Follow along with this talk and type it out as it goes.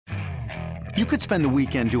You could spend the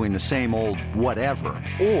weekend doing the same old whatever,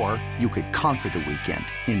 or you could conquer the weekend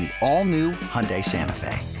in the all-new Hyundai Santa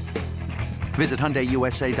Fe. Visit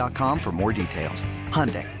HyundaiUSA.com for more details.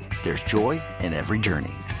 Hyundai, there's joy in every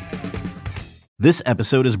journey. This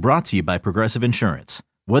episode is brought to you by Progressive Insurance.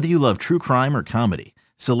 Whether you love true crime or comedy,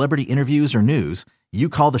 celebrity interviews or news, you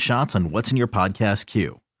call the shots on what's in your podcast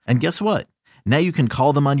queue. And guess what? Now you can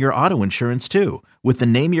call them on your auto insurance too with the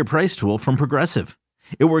Name Your Price tool from Progressive.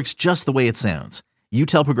 It works just the way it sounds. You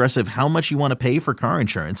tell Progressive how much you want to pay for car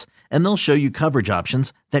insurance, and they'll show you coverage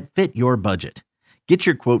options that fit your budget. Get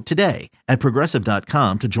your quote today at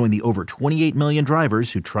Progressive.com to join the over 28 million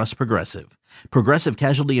drivers who trust Progressive. Progressive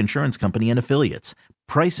Casualty Insurance Company and Affiliates.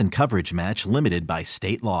 Price and coverage match limited by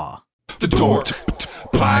state law. The Dork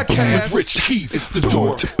Podcast with Rich Keefe. It's the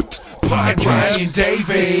Dork Podcast. Ryan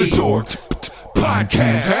Davis. It's the Dork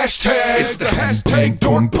Podcast. Hashtag. It's the hashtag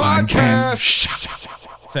Dork Podcast.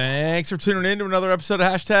 Thanks for tuning in to another episode of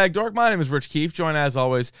Hashtag Dork. My name is Rich Keefe, joined as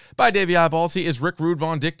always by Davey Eyeballs. He is Rick Rude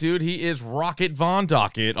Von Dick Dude. He is Rocket Von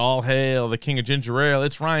Docket. All hail the king of ginger ale.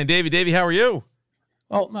 It's Ryan Davey. Davey, how are you?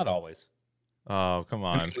 Well, not always. Oh, come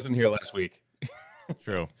on. I wasn't here last week.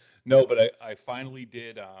 True. No, but I finally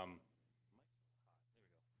did.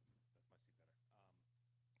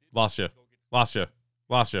 Lost you.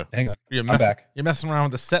 Hang on. You're I'm back. You're messing around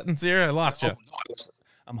with the settings here. I lost you. No,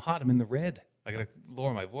 I'm hot. I'm in the red. I gotta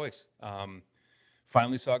lower my voice.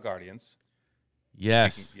 Finally saw Guardians.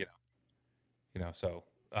 Yes. So.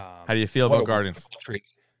 How do you feel about Guardians? Treat.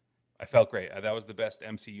 I felt great. That was the best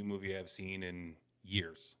MCU movie I've seen in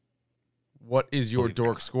years. What is your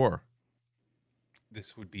dork score?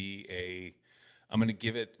 This would be I'm gonna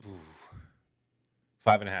give it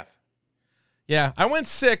 5.5. Yeah, I went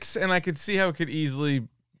 6, and I could see how it could easily.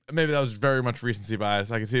 Maybe that was very much recency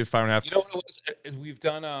bias. I can see it 5.5. You know what it was? Is we've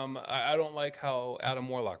done. I don't like how Adam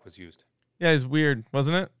Warlock was used. Yeah, it's weird,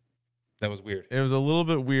 wasn't it? That was weird. It was a little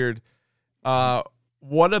bit weird.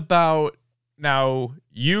 What about now?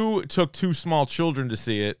 You took 2 small children to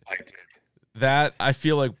see it. I did. That I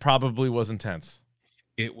feel like probably was intense.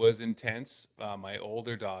 It was intense. My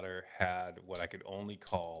older daughter had what I could only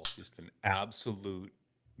call just an absolute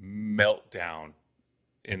meltdown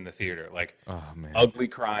in the theater. Like, oh man, ugly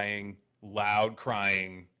crying, loud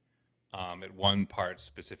crying. At one part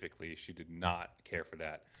specifically, she did not care for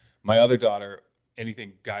that. My other daughter,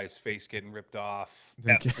 anything guy's face getting ripped off,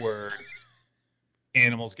 F words,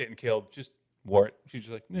 animals getting killed, just wore it. She's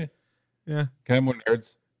just like, yeah. Yeah. Can I have more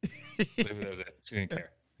nerds? That was it. She didn't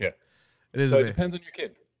care. Yeah. It is. So it depends on your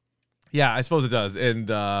kid. Yeah, I suppose it does. And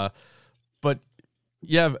but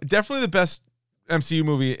yeah, definitely the best MCU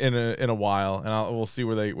movie in a while, and we'll see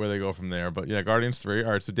where they go from there. But yeah, Guardians 3.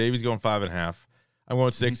 All right, so Davey's going 5.5. I'm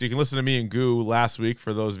going 6. Mm-hmm. You can listen to me and Goo last week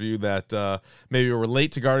for those of you that maybe were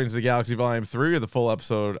late to Guardians of the Galaxy Volume 3 or the full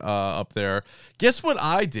episode up there. Guess what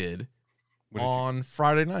I did on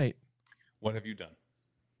Friday night? What have you done?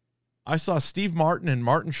 I saw Steve Martin and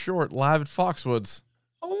Martin Short live at Foxwoods.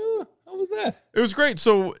 Oh, how was that? It was great.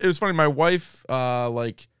 So it was funny. My wife,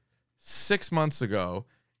 like 6 months ago,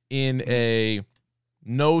 in a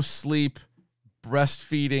no sleep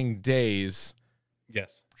breastfeeding days,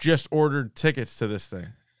 Yes, just ordered tickets to this thing.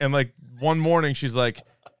 And like one morning she's like,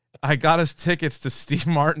 I got us tickets to Steve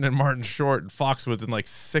Martin and Martin Short and Foxwoods in like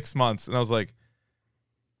 6 months. And I was like,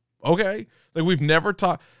 okay. Like we've never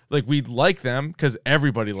talked, like we like them because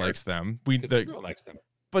everybody likes them. Everyone likes them.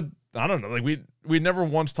 But I don't know, like we never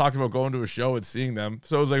once talked about going to a show and seeing them.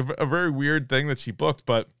 So it was like a very weird thing that she booked,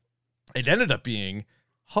 but it ended up being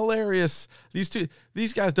hilarious.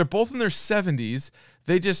 These guys, they're both in their 70s.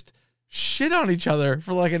 They just shit on each other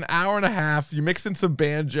for like an hour and a half. You mix in some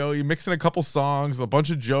banjo, you mix in a couple songs, a bunch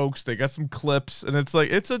of jokes. They got some clips, and it's like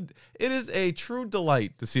it is a true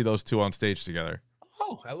delight to see those two on stage together.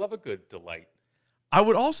 Oh, I love a good delight. I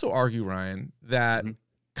would also argue, Ryan, that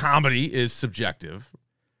comedy is subjective.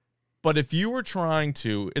 But if you were trying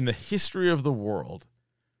to, in the history of the world,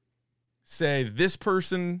 say this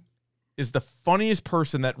person is the funniest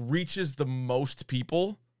person that reaches the most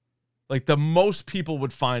people, like the most people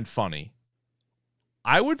would find funny,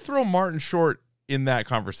 I would throw Martin Short in that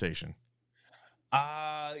conversation.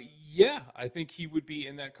 Yeah, I think he would be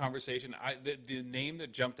in that conversation. The name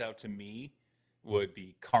that jumped out to me would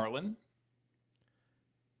be Carlin.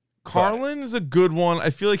 Carlin is a good one.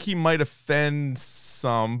 I feel like he might offend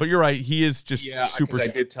some, but you're right. He is just super. I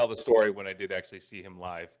did tell the story when I did actually see him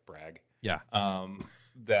live, brag. Yeah.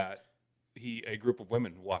 That a group of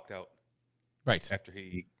women walked out. Right. After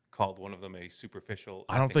he called one of them a superficial.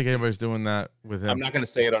 I don't think so. anybody's doing that with him. I'm not going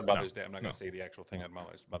to say it on Mother's Day. I'm not going to say the actual thing on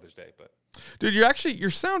Mother's Day, but Dude, you're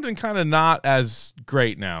sounding kind of not as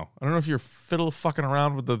great now. I don't know if you're fiddle fucking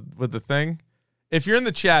around with the thing. If you're in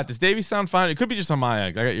the chat, does Davey sound fine? It could be just on my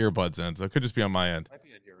end. I got earbuds in, so it could just be on my end. might be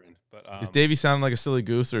at your end. But Is Davey sounding like a silly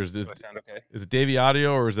goose, or is do I sound okay? Is it Davey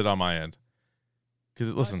audio, or is it on my end?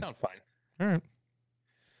 Because listen, I sound fine. all right,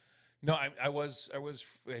 No, I was.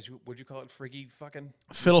 Would you call it friggy fucking?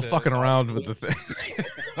 fiddle fucking around with the thing.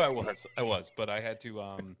 I was, but I had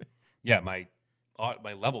to. Yeah, my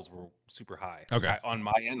levels were super high. Okay. On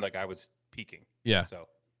my end, like I was peaking. Yeah. So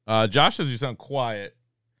Josh says you sound quiet.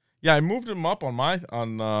 Yeah, I moved him up on my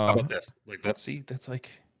on. how about this? Like that's like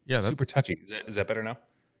Yeah, super touchy. Is that better now?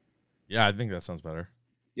 Yeah, I think that sounds better.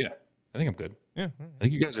 Yeah, I think I'm good. Yeah, I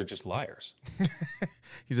think you guys are just liars.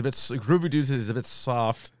 he's a bit Groovy Dude says he's a bit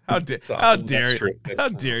soft. How dare That's you? true. How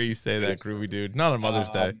dare you say that, Groovy Dude? Not on Mother's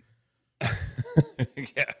Day.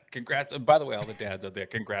 Yeah, congrats. By the way, all the dads out there,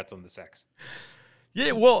 congrats on the sex.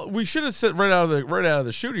 Yeah, well, we should have said right out of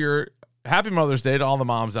the shoot here. Happy Mother's Day to all the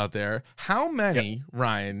moms out there. How many,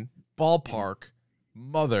 Ryan, ballpark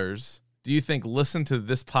mothers do you think listen to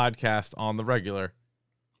this podcast on the regular?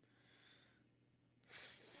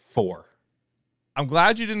 4. I'm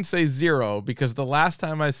glad you didn't say 0, because the last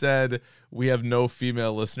time I said we have no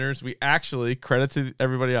female listeners, we actually, credit to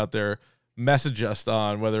everybody out there, message us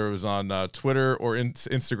on, whether it was on Twitter or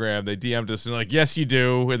Instagram. They DM'd us and like, yes, you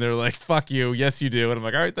do. And they're like, fuck you. Yes, you do. And I'm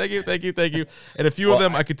like, all right, thank you. And a few of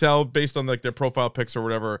them I could tell based on like their profile pics or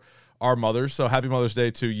whatever are mothers. So happy Mother's Day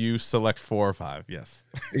to you. Select 4 or 5. Yes.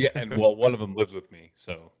 Yeah. And well, one of them lives with me.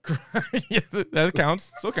 So yes, that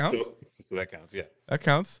counts. So counts. So that counts. Yeah. That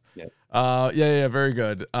counts. Yeah. Yeah. Very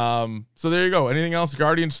good. So there you go. Anything else?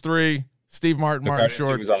 Guardians 3, Steve Martin, Martin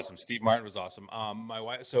Short. Was awesome. Steve Martin was awesome. My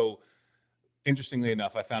wife. So interestingly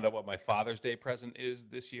enough, I found out what my Father's Day present is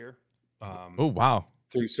this year. Oh, wow.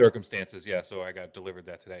 Through circumstances. Yeah. So I got delivered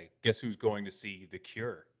that today. Guess who's going to see The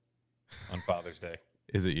Cure on Father's Day?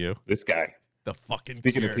 Is it you? This guy. The fucking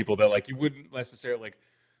Speaking Cure. of people that like you wouldn't necessarily like,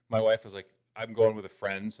 my wife was like, I'm going with a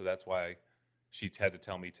friend, so that's why she had to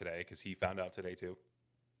tell me today because he found out today too.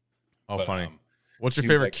 Oh, But, funny. What's your he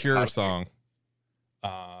was favorite like, Cure "How song?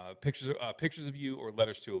 Pictures of You or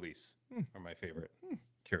Letters to Elise are my favorite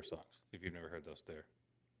Cure songs. If you've never heard those, they're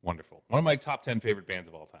wonderful. One of my top 10 favorite bands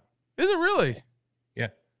of all time. Is it really? Yeah.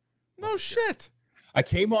 No shit. I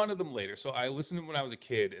came onto them later, so I listened to them when I was a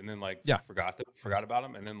kid, and then Yeah. forgot about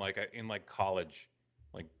them, and then like in like college,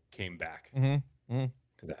 like came back Mm-hmm.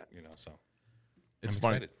 to that, So It's I'm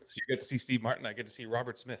funny. excited. So you get to see Steve Martin, I get to see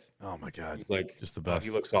Robert Smith. Oh my god, He's like just the oh, best.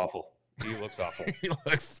 he looks awful. He looks awful.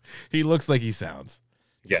 he looks like he sounds.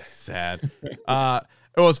 Yeah. Sad.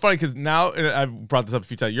 Well, it's funny because now, and I've brought this up a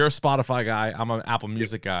few times. You're a Spotify guy. I'm an Apple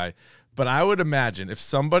Music guy. But I would imagine if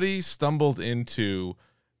somebody stumbled into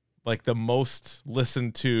like the most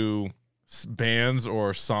listened to bands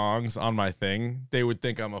or songs on my thing, they would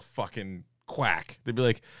think I'm a fucking quack. They'd be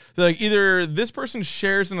like, either this person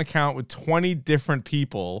shares an account with 20 different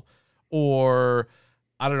people, or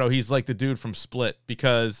I don't know, he's like the dude from Split.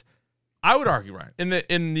 Because I would argue, Ryan,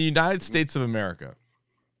 in the United States of America,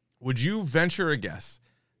 would you venture a guess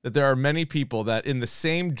that there are many people that in the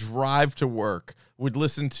same drive to work would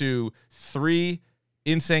listen to 3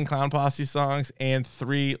 Insane Clown Posse songs and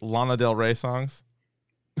 3 Lana Del Rey songs?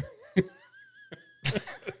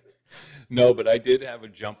 No, but I did have a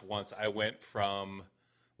jump once. I went from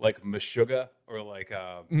like Meshuggah or like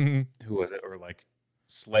who was it, or like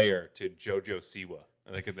Slayer to JoJo Siwa.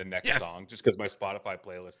 Like in the next song, just because my Spotify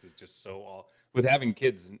playlist is just so all with having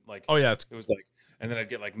kids and like Oh yeah, it was like, and then I'd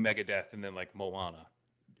get like Megadeth and then like Moana.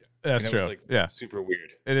 that's and true. It was like Yeah, super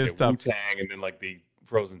weird. it is tough. Wu-Tang and then like the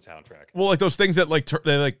Frozen soundtrack. Well, like those things that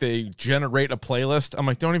they generate a playlist. I'm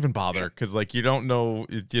like, don't even bother, because like you don't know.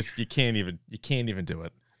 It just you can't even do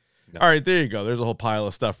it. No. All right, there you go. There's a whole pile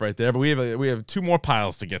of stuff right there. But we have 2 more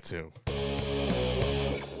piles to get to.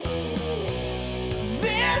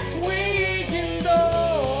 This week in Dork.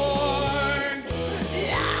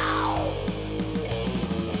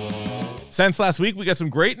 Since last week, we got some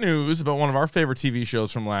great news about one of our favorite TV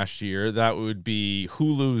shows from last year. That would be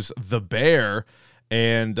Hulu's The Bear.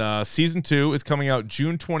 And season 2 is coming out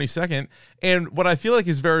June 22nd. And what I feel like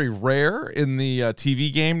is very rare in the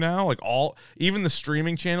TV game now, like even the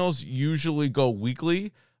streaming channels usually go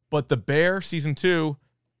weekly, but The Bear season 2,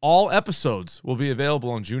 all episodes will be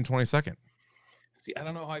available on June 22nd. See, I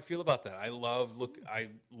don't know how I feel about that. I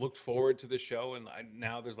looked forward to the show, and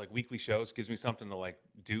now there's like weekly shows. Gives me something to like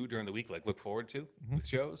do during the week, like look forward to with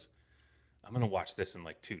shows. I'm gonna watch this in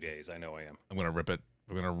like 2 days. I know I am. I'm gonna rip it.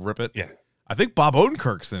 We're gonna rip it. Yeah. I think Bob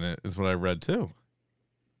Odenkirk's in it, is what I read too.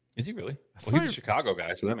 Is he really? That's Well, he's right. a Chicago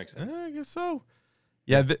guy, so that makes sense. I guess so.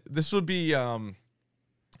 Yeah, this would be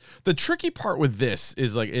the tricky part with this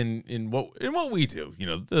is like in what we do,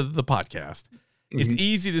 the podcast. It's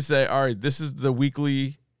easy to say, all right, this is the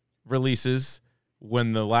weekly releases.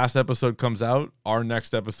 When the last episode comes out, our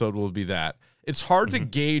next episode will be that. It's hard to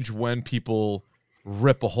gauge when people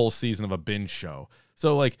rip a whole season of a binge show.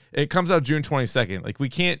 So like it comes out June 22nd. Like we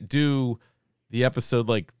can't do the episode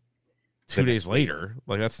like 2 days later.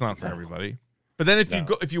 Like that's not for everybody. But then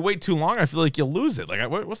if you wait too long, I feel like you'll lose it. Like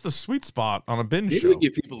what's the sweet spot on a binge show? Maybe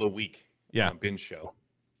give people a week. Yeah, on a binge show.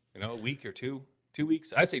 A week or 2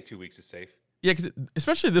 weeks. I say 2 weeks is safe. Yeah, because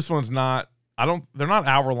especially this one's not. They're not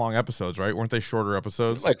hour-long episodes, right? Weren't they shorter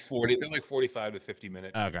episodes? They're like 40. They're like 45 to 50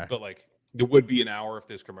 minutes. Okay. But like there would be an hour if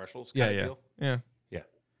there's commercials. Yeah.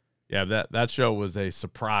 That show was a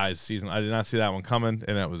surprise season. I did not see that one coming,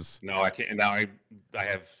 and it was. No, I can't. And now I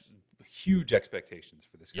have huge expectations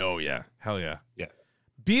for this. Oh yeah, hell yeah. Yeah.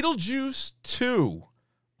 Beetlejuice 2,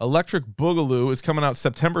 Electric Boogaloo is coming out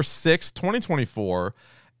September 6th, 2024,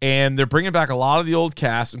 and they're bringing back a lot of the old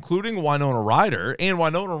cast, including Winona Ryder. And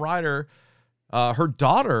Winona Ryder. Her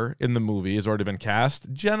daughter in the movie has already been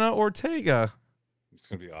cast, Jenna Ortega. It's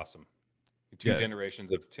going to be awesome. Two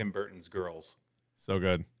generations of Tim Burton's girls. So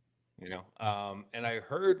good. And I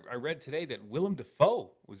read today that Willem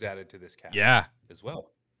Dafoe was added to this cast. Yeah. As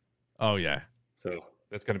well. Oh, yeah. So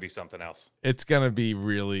that's going to be something else. It's going to be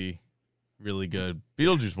really, really good.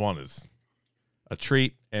 Beetlejuice 1 is a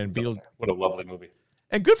treat. And what a lovely movie.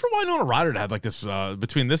 And good for Winona Ryder to have like this,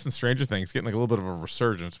 between this and Stranger Things, getting like a little bit of a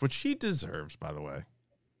resurgence, which she deserves, by the way.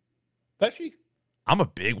 Does she? I'm a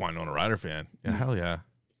big Winona Ryder fan. Yeah, hell yeah.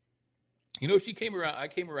 She came around. I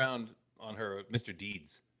came around on her Mr.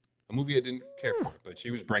 Deeds, a movie I didn't care for, but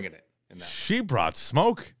she was bringing it in that. She brought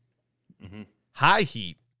smoke. High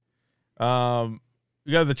heat. We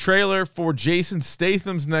got the trailer for Jason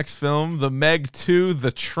Statham's next film, The Meg 2,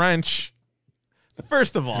 The Trench.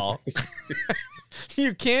 First of all...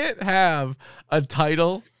 You can't have a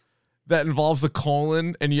title that involves a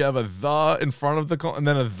colon and you have a the in front of the colon and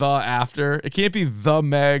then a the after. It can't be The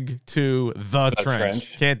Meg to The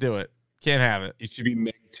Trench. Can't do it. Can't have it. It should be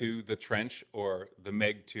Meg to The Trench or The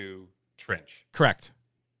Meg to Trench. Correct.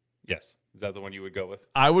 Yes. Is that the one you would go with?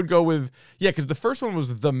 I would go with, because the first one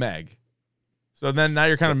was The Meg. So then now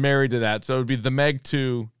you're kind of married to that. So it would be The Meg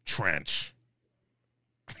to Trench.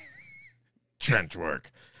 Trench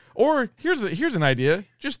work. Or here's an idea.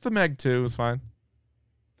 Just The Meg 2 is fine.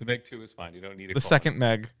 The Meg 2 is fine. You don't need a The second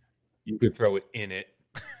Meg. You could throw it in it.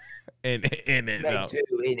 in it. Meg 2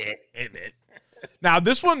 in it. Now,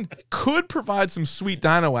 this one could provide some sweet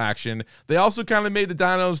dino action. They also kind of made the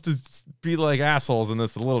dinos to be like assholes in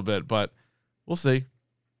this a little bit, but we'll see.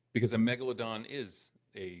 Because a megalodon is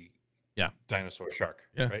a dinosaur shark,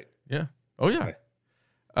 right? Yeah. Oh, yeah.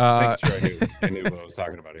 Okay. I knew what I was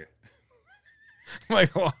talking about here.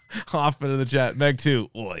 Michael Hoffman in the chat. Meg 2.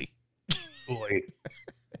 Oi. Or you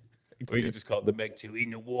can just call it the Meg 2 in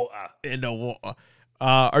the water. In the water.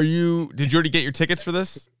 Did you already get your tickets for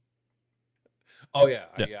this? Oh, yeah.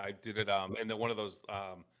 I did it. And then one of those,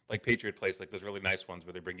 like Patriot Place, like those really nice ones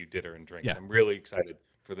where they bring you dinner and drinks. Yeah. I'm really excited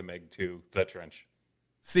for the Meg 2, The Trench.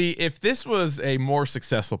 See, if this was a more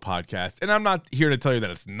successful podcast, and I'm not here to tell you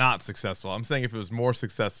that it's not successful. I'm saying if it was more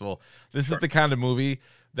successful, this is the kind of movie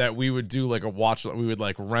that we would do like a watch. We would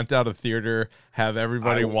like rent out a theater, have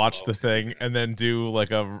everybody watch the thing, and then do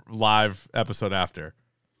like a live episode after.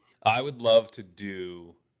 I would love to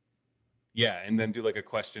do, and then do like a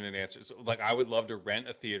question and answer. So, like, I would love to rent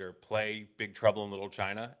a theater, play Big Trouble in Little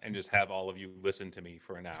China, and just have all of you listen to me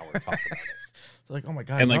for an hour talk about it. Like, oh my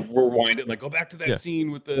God. And like rewind it, like go back to that scene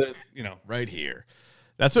with the, right here.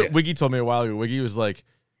 That's what Wiggy told me a while ago. Wiggy was like,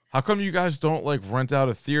 how come you guys don't like rent out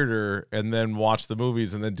a theater and then watch the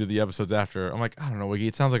movies and then do the episodes after? I'm like, I don't know, Wiggy.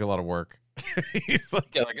 It sounds like a lot of work. He's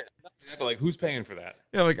like, like who's paying for that?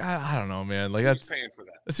 Yeah, like I don't know, man. Like who's paying for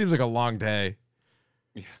that? That seems like a long day.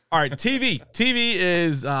 Yeah. All right, TV. TV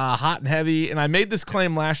is hot and heavy, and I made this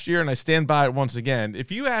claim last year, and I stand by it once again.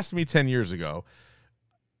 If you asked me 10 years ago,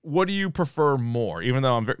 what do you prefer more? Even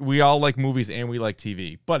though we all like movies and we like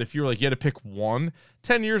TV. But if you were like, you had to pick one,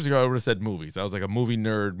 10 years ago, I would have said movies. I was like a movie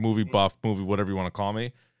nerd, movie buff, movie, whatever you want to call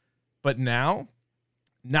me. But now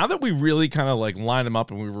that we really kind of like line them up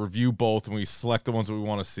and we review both and we select the ones that we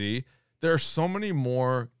want to see, there are so many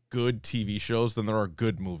more good TV shows than there are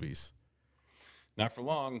good movies. Not for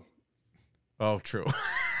long. Oh, true.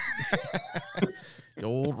 The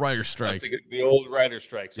old writer strike. The old writer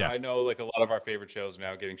strike. So Yeah. I know like a lot of our favorite shows are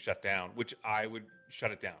now getting shut down, which I would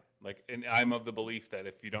shut it down. Like, and I'm of the belief that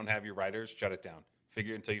if you don't have your writers, shut it down.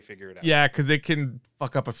 Figure until you figure it out. Yeah, because it can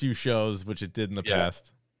fuck up a few shows, which it did in the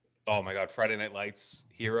past. Oh my God, Friday Night Lights,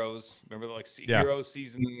 Heroes. Remember, Yeah. Heroes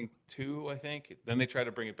season 2, I think. Then they tried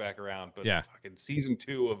to bring it back around, but Yeah. fucking season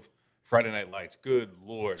 2 of Friday Night Lights. Good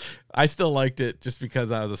Lord. I still liked it just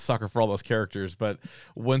because I was a sucker for all those characters. But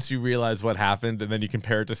once you realize what happened and then you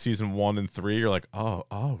compare it to season 1 and 3, you're like, oh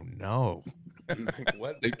no. Like,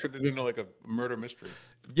 what? They turned it into like a murder mystery.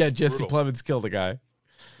 Yeah, Jesse Plemons killed a guy.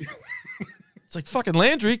 It's like fucking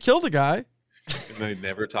Landry killed a guy. And they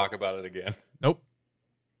never talk about it again. Nope.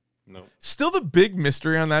 No. Still the big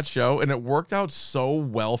mystery on that show, and it worked out so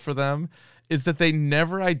well for them, is that they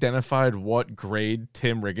never identified what grade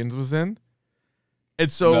Tim Riggins was in. And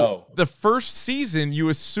so the first season, you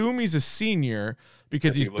assume he's a senior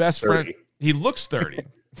because he's best friend. He looks 30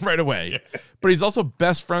 right away. Yeah. But he's also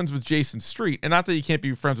best friends with Jason Street. And not that you can't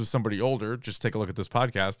be friends with somebody older. Just take a look at this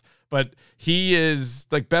podcast. But he is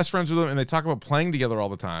like best friends with them, and they talk about playing together all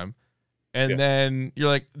the time. And then you're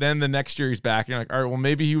like, then the next year he's back. And you're like, all right, well,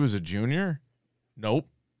 maybe he was a junior. Nope.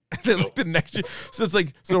 Then like the next year. So it's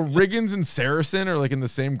like, so Riggins and Saracen are like in the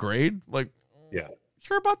same grade. Like, yeah.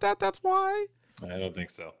 Sure about that? That's why? I don't think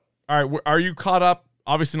so. All right. Are you caught up?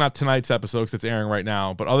 Obviously not tonight's episode because it's airing right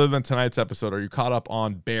now. But other than tonight's episode, are you caught up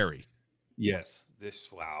on Barry? Yes. This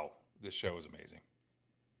show is amazing.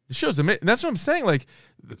 The show's amazing. That's what I'm saying. Like,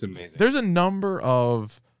 it's amazing. There's a number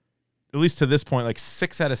of, at least to this point, like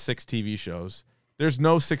 6 out of 6 TV shows. There's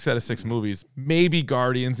no 6 out of 6 movies. Maybe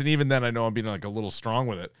Guardians, and even then, I know I'm being like a little strong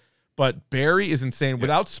with it. But Barry is insane. Yeah.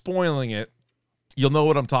 Without spoiling it, you'll know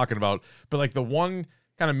what I'm talking about. But like the one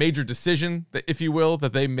kind of major decision, that, if you will,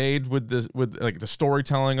 that they made with this, with like the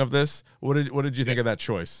storytelling of this, what did you think of that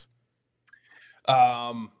choice?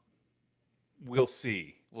 We'll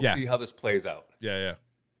see. We'll see how this plays out. Yeah.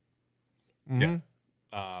 Mm-hmm. Yeah.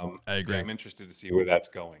 I agree. Yeah, I'm interested to see where that's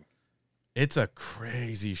going. It's a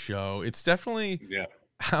crazy show. It's definitely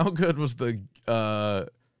How good was the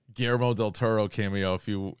Guillermo del Toro cameo a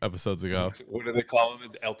few episodes ago? What do they call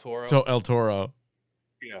him? El Toro? El Toro.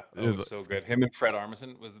 Yeah, that was so good. Him and Fred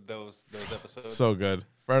Armisen was those episodes. So good.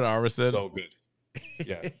 Fred Armisen. So good.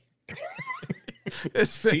 Yeah.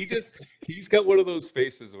 He's got one of those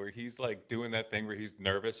faces where he's like doing that thing where he's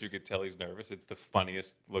nervous. You could tell he's nervous. It's the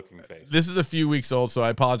funniest looking face. This is a few weeks old, so I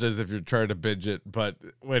apologize if you're trying to binge it. But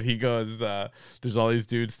when he goes, there's all these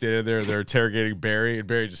dudes standing there, they're interrogating Barry, and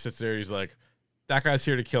Barry just sits there. He's like, "That guy's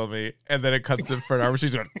here to kill me." And then it cuts to Fred Armisen.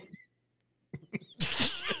 He's going,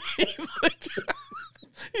 he's like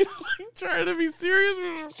trying to be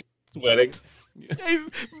serious, sweating. He's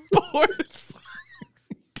bored.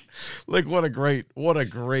 Like what a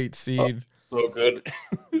great scene. So good.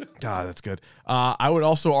 God, that's good. I would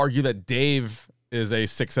also argue that Dave is a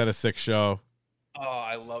 6 out of 6 show. Oh,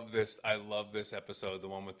 I love this. I love this episode. The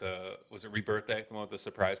one with was it Rebirthday? The one with the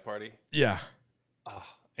surprise party? Yeah.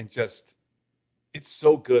 And just, it's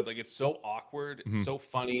so good. Like it's so awkward, it's so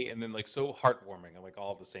funny, and then like so heartwarming, and like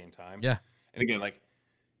all at the same time. Yeah. And again, like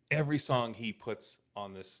every song he puts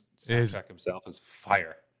on this soundtrack himself is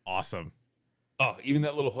fire. Awesome. Oh, even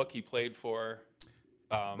that little hook he played for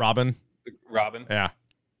Robin. Yeah.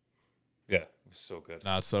 Yeah, it was so good.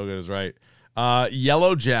 No, it's so good, is right.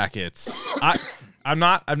 Yellow Jackets. I've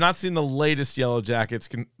not seen the latest Yellow Jackets,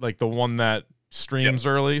 like the one that streams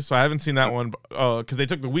early, so I haven't seen that one because they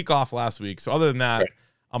took the week off last week. So other than that,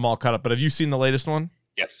 I'm all caught up. But have you seen the latest one?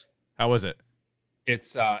 Yes. How was it?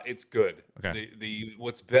 It's good. Okay. The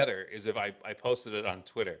what's better is if I posted it on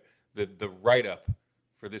Twitter, the write up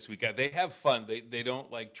for this week. They have fun. They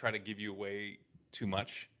don't like try to give you away too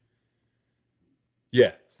much.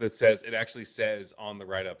 Yeah. So it actually says on the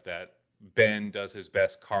write up that Ben does his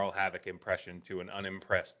best Carl Havoc impression to an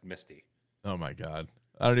unimpressed Misty. Oh my God.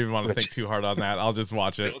 I don't even want to think too hard on that. I'll just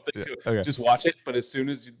watch it. Okay. Just watch it. But as soon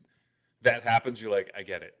as that happens, you're like, I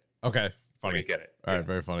get it. Okay. Funny. I get it. All right.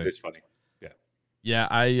 Very funny. It's funny. Yeah.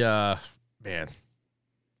 Yeah. Man,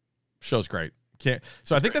 show's great.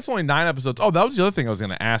 So I think that's only 9 episodes. Oh, that was the other thing I was going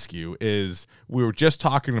to ask you is we were just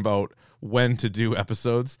talking about when to do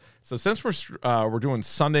episodes. So since we're doing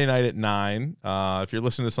Sunday night at 9, if you're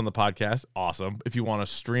listening to this on the podcast, awesome. If you want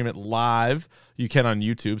to stream it live, you can on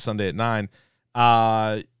YouTube Sunday at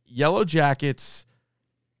 9. Yellow Jackets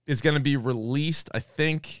is going to be released, I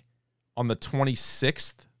think, on the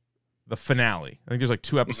 26th, the finale. I think there's like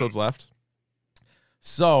 2 episodes left.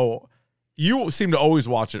 So you seem to always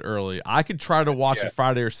watch it early. I could try to watch it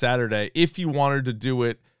Friday or Saturday if you wanted to do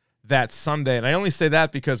it that Sunday. And I only say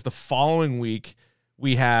that because the following week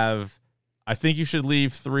we have I Think You Should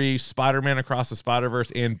Leave 3, Spider-Man Across the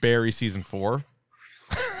Spider-Verse, and Barry Season 4.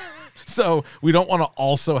 So we don't want to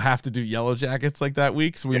also have to do Yellow Jackets like that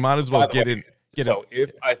week. So we might as well get in.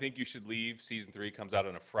 If I think you should leave, season 3 comes out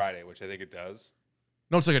on a Friday, which I think it does.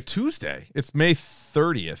 No, it's like a Tuesday. It's May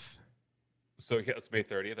 30th. So yeah, it's May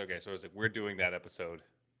 30th. Okay, so it's like we're doing that episode.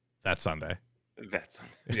 That Sunday.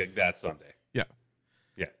 That Sunday. Yeah.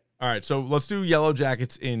 Yeah. All right. So let's do Yellow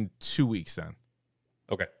Jackets in 2 weeks then.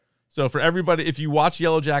 Okay. So for everybody, if you watch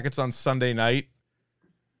Yellow Jackets on Sunday night,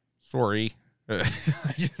 sorry,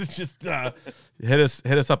 just hit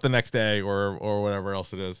us up the next day or whatever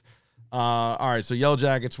else it is. All right. So Yellow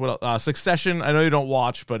Jackets. What else? Succession? I know you don't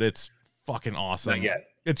watch, but it's fucking awesome. Not yet.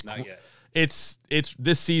 It's Not yet. It's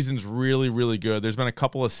this season's really, really good. There's been a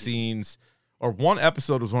couple of scenes, or one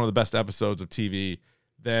episode was one of the best episodes of TV.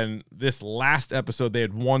 Then this last episode, they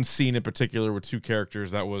had one scene in particular with 2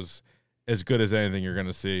 characters that was as good as anything you're going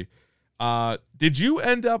to see. Did you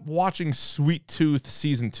end up watching Sweet Tooth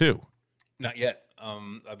season 2? Not yet.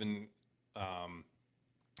 I've been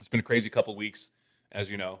it's been a crazy couple weeks, as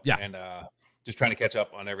you know. Yeah. And just trying to catch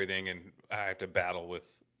up on everything, and I have to battle with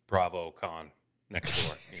Bravo Con next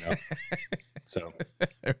door, So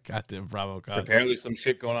goddamn Bravo Con. So apparently some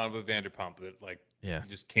shit going on with Vanderpump that yeah,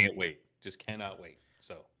 just can't wait. Just cannot wait.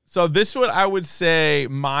 So this one I would say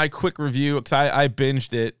my quick review, because I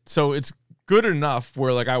binged it. So it's good enough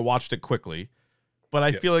where I watched it quickly, but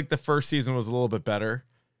I feel like the first season was a little bit better.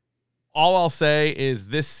 All I'll say is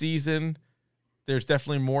this season, there's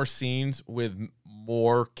definitely more scenes with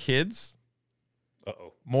more kids.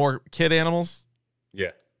 More kid animals.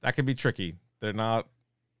 Yeah. That can be tricky. They're not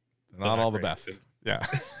all the best. Yeah.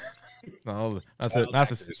 not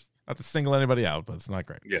to single anybody out, but it's not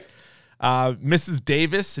great. Yeah. Mrs.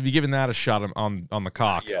 Davis, have you given that a shot on the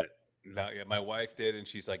cock? Yeah. No, yeah. My wife did, and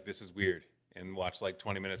she's like, "This is weird," and watched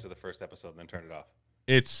 20 minutes of the first episode, and then turned it off.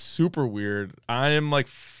 It's super weird. I am I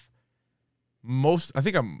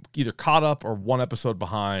think I'm either caught up or one episode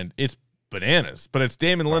behind. It's bananas, but it's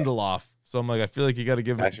Damon Lindelof, so I'm I feel like you got to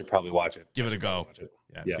give it. I should probably watch it. Give it a go.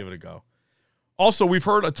 Yeah, give it a go. Also, we've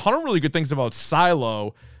heard a ton of really good things about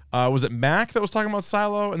Silo. Was it Mac that was talking about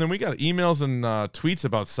Silo? And then we got emails and tweets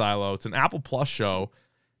about Silo. It's an Apple Plus show.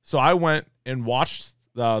 So I went and watched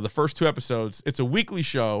the first 2 episodes. It's a weekly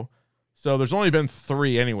show, so there's only been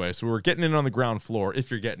 3 anyway. So we're getting in on the ground floor. If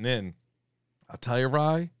you're getting in, I'll tell you,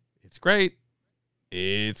 Rye, it's great.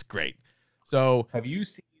 It's great. So have you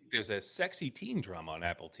seen? There's a sexy teen drama on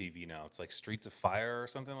Apple TV now. It's like Streets of Fire or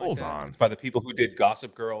something like that. Hold on. It's by the people who did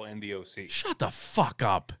Gossip Girl and The OC. Shut the fuck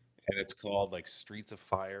up. And it's called Streets of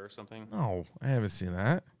Fire or something. No, I haven't seen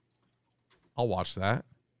that. I'll watch that.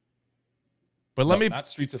 But not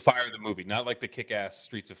Streets of Fire the movie, not like the kick-ass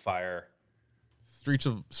Streets of Fire. Streets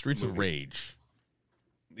of Rage.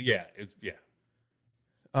 Yeah, do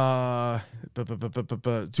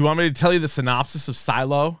you want me to tell you the synopsis of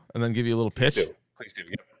Silo and then give you a little pitch? Please do.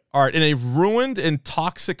 Yeah. All right. In a ruined and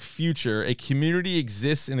toxic future, a community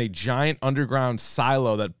exists in a giant underground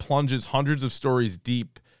silo that plunges hundreds of stories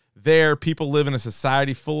deep. There, people live in a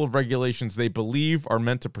society full of regulations they believe are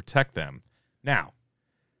meant to protect them. Now,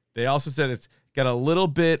 they also said it's got a little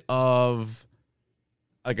bit of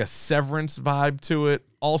a Severance vibe to it.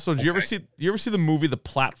 Also, do you ever see the movie The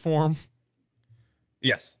Platform?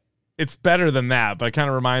 Yes. It's better than that, but it kind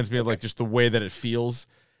of reminds me of just the way that it feels.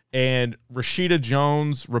 And Rashida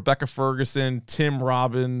Jones, Rebecca Ferguson, Tim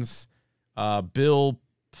Robbins, Bill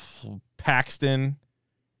Paxton.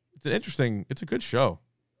 It's a good show.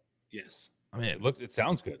 Yes. I mean, it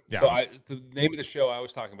sounds good. Yeah. So the name of the show I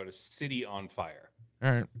was talking about is City on Fire.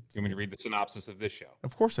 All right. You want me to read the synopsis of this show?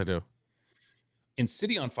 Of course I do. In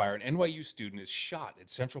City on Fire, an NYU student is shot at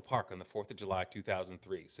Central Park on the 4th of July,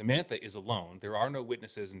 2003. Samantha is alone. There are no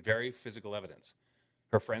witnesses and very physical evidence.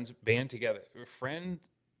 Her friend band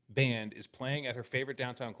is playing at her favorite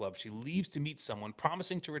downtown club. She leaves to meet someone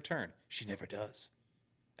promising to return. She never does.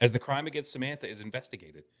 As the crime against Samantha is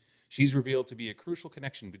investigated, she's revealed to be a crucial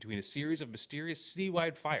connection between a series of mysterious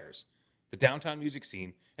citywide fires, the downtown music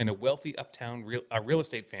scene, and a wealthy uptown real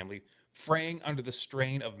estate family fraying under the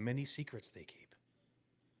strain of many secrets they keep.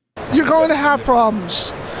 You're going to have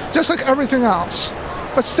problems, just like everything else.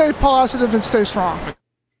 But stay positive and stay strong.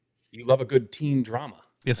 You love a good teen drama.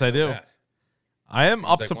 Yes, I do. I am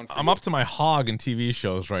up to my hog in TV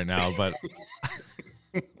shows right now, but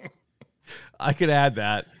I could add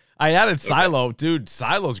that. I added Silo. Dude,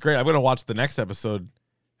 Silo's great. I'm going to watch the next episode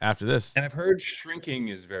after this. And I've heard Shrinking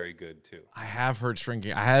is very good, too. I have heard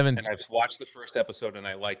Shrinking. I haven't. And I've watched the first episode, and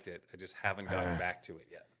I liked it. I just haven't gotten back to it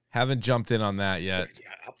yet. Haven't jumped in on that yet. Yeah,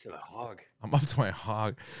 up to the hog. I'm up to my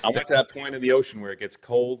hog. I'm at that point in the ocean where it gets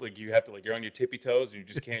cold. Like you have to, you're on your tippy toes and you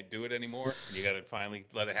just can't do it anymore. And you got to finally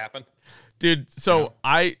let it happen. Dude, so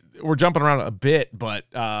we're jumping around a bit, but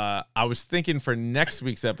I was thinking for next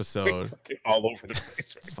week's episode. All over the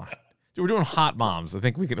place. It's fine. Dude, we're doing hot moms. I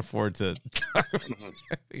think we can afford to. I think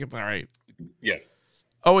it's all right. Yeah.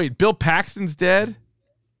 Oh, wait. Bill Paxton's dead?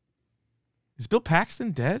 Is Bill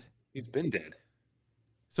Paxton dead? He's been dead.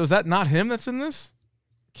 So is that not him that's in this?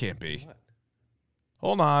 Can't be. What?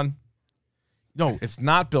 Hold on. No, it's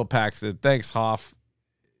not Bill Paxton. Thanks, Hoff.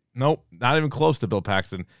 Nope, not even close to Bill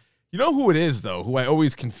Paxton. You know who it is, though, who I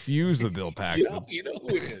always confuse with Bill Paxton? You know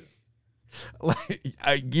who it is.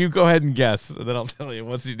 You go ahead and guess, and then I'll tell you.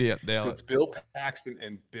 What's the deal? So it's Bill Paxton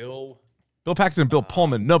and Bill Paxton and Bill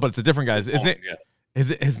Pullman. No, but it's a different guy. Yeah.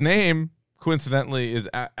 His name, coincidentally, is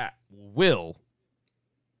Will.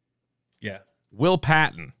 Yeah. Will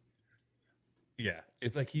Patton. Yeah.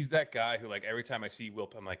 It's like he's that guy who, like, every time I see Will,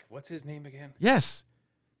 I'm like, what's his name again? Yes.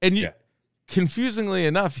 And confusingly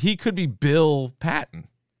enough, he could be Bill Patton.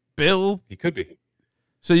 He could be.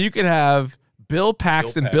 So you could have Bill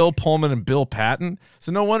Paxton, Bill Pullman, and Bill Patton.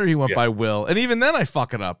 So no wonder he went by Will. And even then I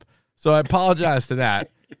fuck it up. So I apologize to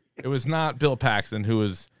that. It was not Bill Paxton, who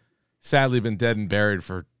has sadly been dead and buried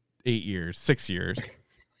for 6 years.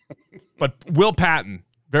 But Will Patton,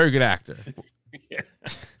 very good actor. Yeah.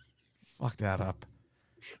 Fuck that up.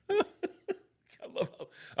 I love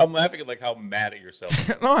I'm laughing at like how mad at yourself.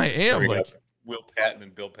 No, I am. Like Will Patton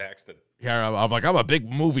and Bill Paxton. Yeah, I'm like, I'm a big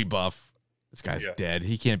movie buff. This guy's dead.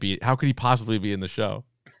 He can't be. How could he possibly be in the show?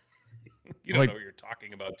 You don't know what you're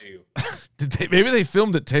talking about, do you? Maybe they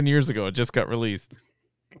filmed it 10 years ago. It just got released.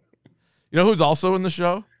 You know who's also in the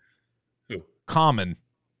show? Who? Common.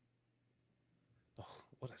 Oh,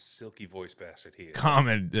 what a silky voice bastard he is.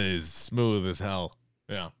 Common is smooth as hell.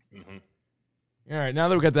 Yeah. Mm-hmm. All right, now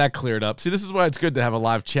that we got that cleared up. See, this is why it's good to have a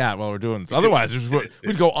live chat while we're doing this. Otherwise,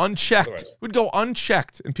 we'd go unchecked. We'd go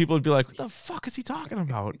unchecked, and people would be like, what the fuck is he talking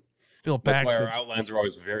about? Bill Paxton. That's why our outlines are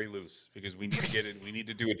always very loose, because we need to get it. We need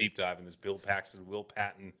to do a deep dive in this Bill Paxton, Will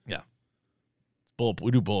Patton. Yeah.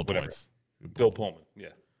 We do bullet points. Bill Pullman, yeah.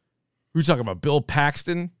 Who are you talking about? Bill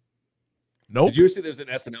Paxton? Nope. Did you see there was an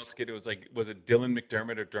SNL skit? It was like, was it Dylan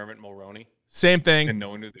McDermott or Dermot Mulroney? Same thing. And no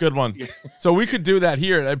one knew. Good one. Yeah. So we could do that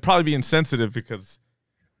here. It'd probably be insensitive because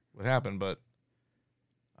what happened, but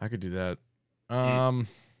I could do that.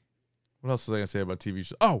 What else was I going to say about TV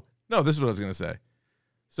shows? Oh, no, this is what I was going to say.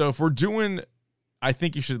 So if we're doing I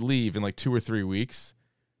Think You Should Leave in like 2 or 3 weeks,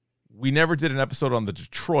 we never did an episode on the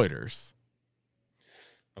Detroiters.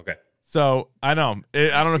 Okay. So I know. I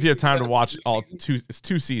don't know if you have time to watch all two. It's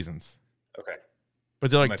 2 seasons. Okay.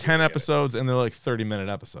 But they're like 10 episodes and they're like 30-minute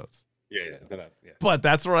episodes. Yeah. But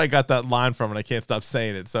that's where I got that line from, and I can't stop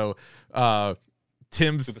saying it. So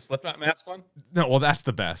Tim's the Slipknot mask one? No, well, that's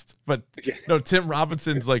the best. But no, Tim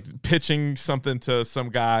Robinson's like pitching something to some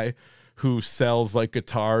guy who sells like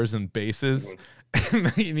guitars and basses.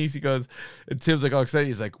 Mm-hmm. And he goes, and Tim's like all excited.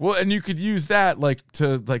 He's like, well, and you could use that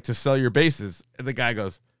to sell your basses. And the guy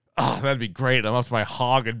goes, oh, that'd be great. I'm up to my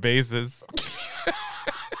hog and basses.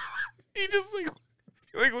 He just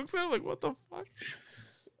like looks at him like, what the fuck?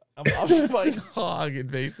 I'm up to my hog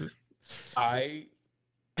and basses. I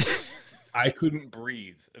couldn't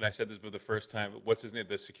breathe, and I said this for the first time. What's his name?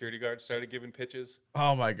 The security guard started giving pitches.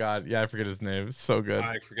 Oh my god! Yeah, I forget his name. It's so good.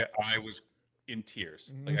 I forget. I was in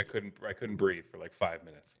tears. Like I couldn't breathe for like 5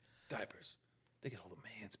 minutes. Diapers. They get all the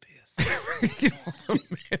man's piss.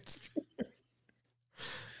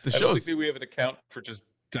 I don't think we have an account for just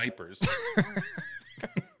diapers.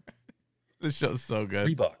 This show's so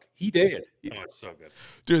good. $3. He did. Oh, it's so good,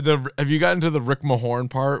 dude. Have you gotten to the Rick Mahorn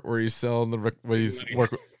part where he's selling the Rick? Where he's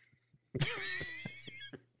working.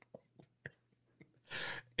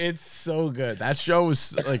 It's so good. That show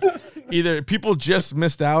was like either people just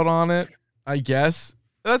missed out on it. I guess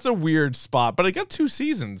that's a weird spot, but it got 2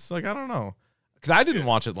 seasons. Like I don't know, because I didn't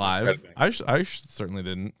watch it live. I certainly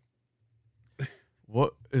didn't.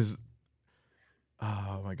 What is?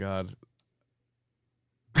 Oh my god.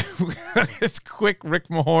 It's quick Rick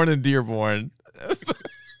Mahorn and Dearborn.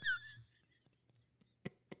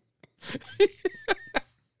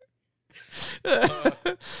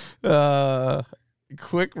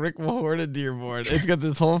 Quick Rick Mahorn and Dearborn. It's got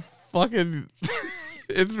this whole fucking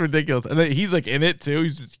it's ridiculous. And then he's like in it too.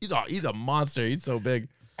 He's a monster. He's so big.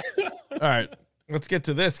 All right. Let's get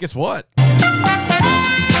to this. Guess what?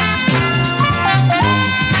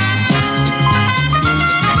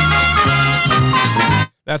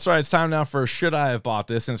 That's right. It's time now for Should I Have Bought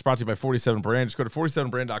This? And it's brought to you by 47 Brand. Just go to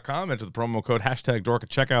 47brand.com, enter the promo code #Dork at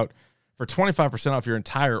checkout for 25% off your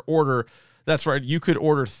entire order. That's right. You could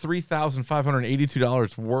order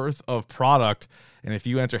 $3,582 worth of product. And if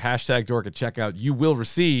you enter hashtag Dork at checkout, you will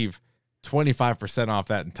receive 25% off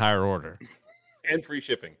that entire order. And free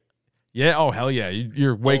shipping. Yeah. Oh, hell yeah.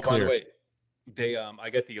 You're way clear. By the way,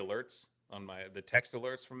 I get the alerts on the text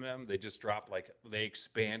alerts from them. They just dropped, they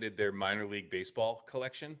expanded their minor league baseball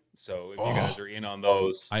collection. So if you guys are in on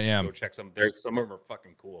those, I am. Go check some of them are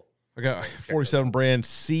fucking cool. I got 47 brand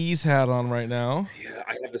C's hat on right now. Yeah,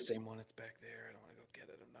 I have the same one. It's back there. I don't want to go get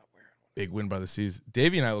it. I'm not wearing one. Big win by the C's.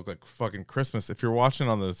 Davey and I look like fucking Christmas. If you're watching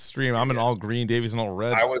on the stream, I'm in all green. Davey's in all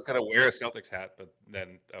red. I was gonna wear a Celtics hat, but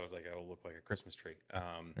then I was like, I will look like a Christmas tree.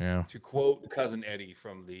 To quote Cousin Eddie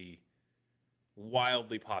from the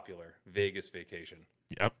wildly popular Vegas Vacation.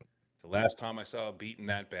 Yep. The last time I saw a beating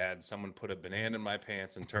that bad, someone put a banana in my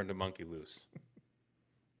pants and turned a monkey loose.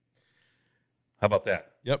 How about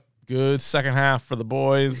that? Yep. Good second half for the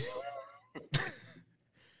boys.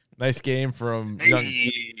 Nice game from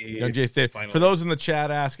young Jay State. Finally. For those in the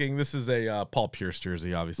chat asking, this is a Paul Pierce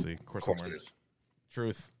jersey, obviously. Of course it is.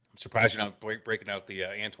 Truth. I'm surprised you're not breaking out the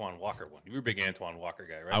Antoine Walker one. You were a big Antoine Walker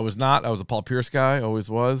guy, right? I was not. I was a Paul Pierce guy. Always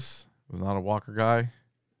was. I was not a Walker guy.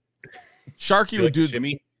 Sharky would do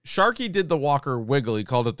shimmy. Sharky did the Walker wiggle. He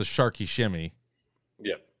called it the Sharky shimmy.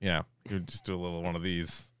 Yeah. Yeah. He would just do a little one of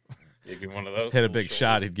these. You give one of those. Hit a big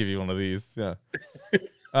shot, he'd give you one of these. Yeah.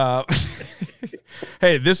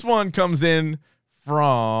 Hey, this one comes in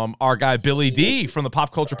from our guy Billy D from the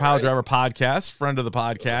Pop Culture Pile Driver podcast, friend of the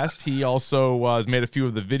podcast. He also has made a few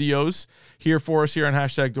of the videos here for us here on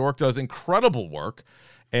hashtag Dork. Does incredible work.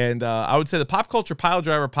 And I would say the Pop Culture Pile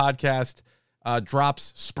Driver podcast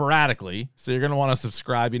drops sporadically. So you're going to want to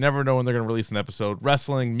subscribe. You never know when they're going to release an episode.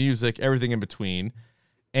 Wrestling, music, everything in between.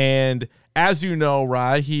 And as you know,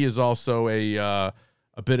 Rye, he is also a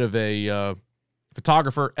bit of a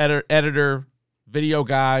photographer, editor, video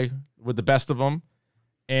guy with the best of them.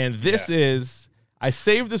 And this is, I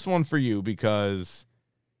saved this one for you because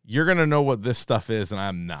you're going to know what this stuff is, and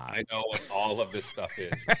I'm not. I know what all of this stuff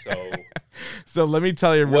is. So, so let me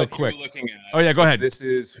tell you real quick. You're looking at, oh, yeah, go ahead. This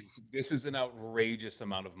is an outrageous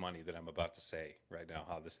amount of money that I'm about to say right now,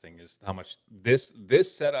 how this thing is, how much this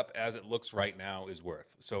setup as it looks right now is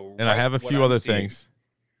worth. So, and I have a few other things.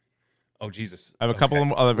 Oh, Jesus. I have a couple of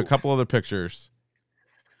them. I have a couple other pictures.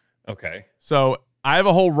 Okay. So I have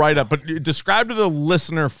a whole write-up, but describe to the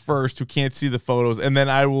listener first who can't see the photos, and then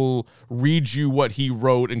I will read you what he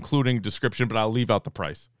wrote, including description, but I'll leave out the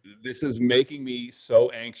price. This is making me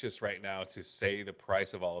so anxious right now to say the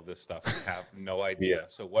price of all of this stuff. I have no idea.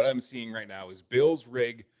 So what I'm seeing right now is Bill's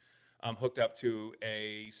rig hooked up to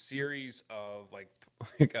a series of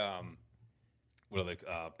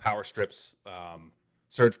power strips,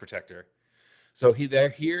 surge protector. So he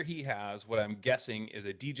has what I'm guessing is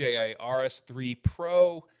a DJI RS3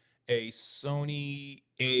 Pro, a Sony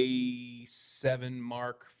A7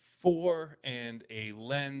 Mark IV, and a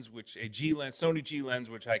lens, Sony G lens,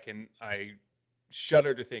 which I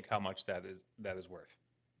shudder to think how much that is worth.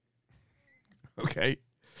 Okay.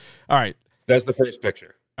 All right. So that's the first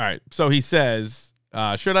picture. All right. So he says,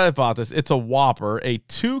 should I have bought this? It's a Whopper, a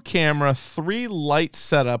 2-camera, 3-light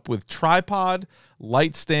setup with tripod,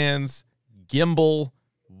 light stands, gimbal,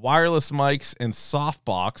 wireless mics, and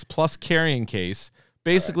softbox, plus carrying case.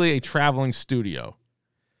 Basically a traveling studio.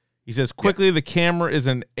 He says, quickly, the camera is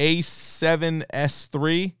an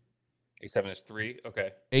A7S3. A7S3,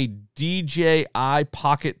 okay. A DJI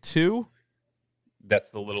Pocket 2. That's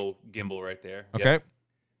the little gimbal right there. Okay.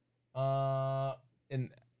 An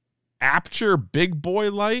Aperture Big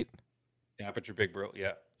Boy light. Aperture Big Bro,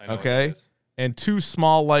 yeah. I know okay. What it is. And 2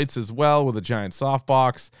 small lights as well with a giant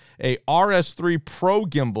softbox. A RS3 Pro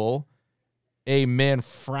gimbal. A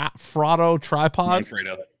Manfrotto tripod.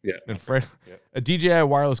 Manfrotto, yeah. Manfrotto. Yeah. A DJI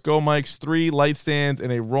wireless Go mics, 3 light stands,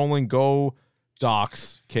 and a rolling Go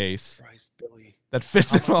docks case. Christ, Billy. That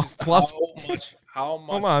fits in all. Plus, how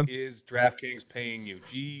much is DraftKings paying you?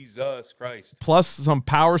 Jesus Christ. Plus some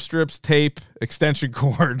power strips, tape, extension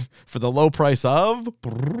cord for the low price of.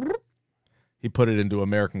 He put it into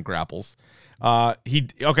American Grapples.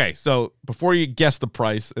 Okay, so before you guess the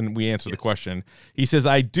price and we answer the question, he says,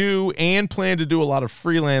 I do and plan to do a lot of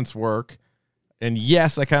freelance work. And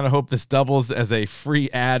yes, I kind of hope this doubles as a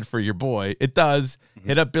free ad for your boy. It does. Mm-hmm.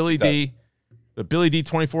 Hit up Billy D. The Billy D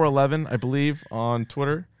 2411, I believe, on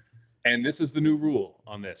Twitter. And this is the new rule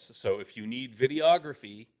on this. So if you need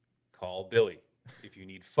videography, call Billy. If you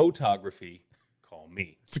need photography, call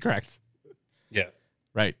me. That's correct. Yeah.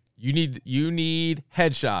 Right. You need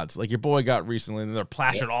headshots like your boy got recently, and they're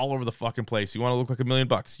plastered all over the fucking place. You want to look like $1 million.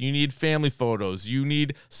 You need family photos. You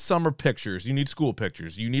need summer pictures. You need school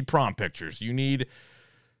pictures. You need prom pictures. You need.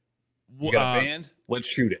 You got a band? Let's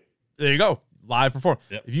shoot it. There you go. Live perform.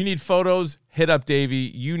 Yep. If you need photos, hit up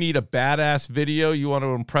Davey. You need a badass video. You want to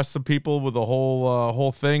impress some people with the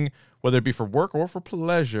whole thing, whether it be for work or for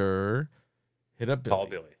pleasure. Hit up Billy.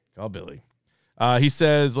 Call Billy. He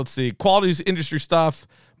says, let's see, quality industry stuff.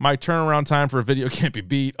 My turnaround time for a video can't be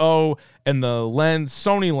beat. Oh, and the lens,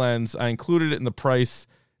 Sony lens, I included it in the price.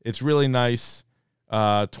 It's really nice.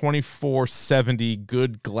 2470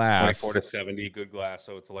 good glass. 24 to 70 good glass,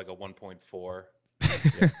 so it's like a 1.4.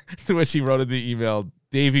 To which he wrote in the email,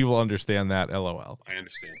 Davey will understand that, LOL. I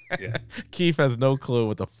understand, yeah. Keith has no clue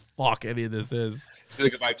what the fuck any of this is. It's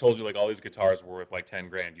like if I told you like all these guitars were worth like 10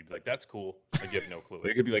 grand, you'd be like, that's cool. Like, you have no clue.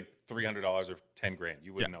 It could be like $300 or 10 grand.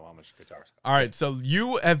 You wouldn't know how much guitars cost. All right, so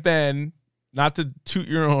you have been, not to toot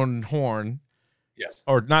your own horn, yes,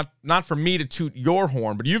 or not for me to toot your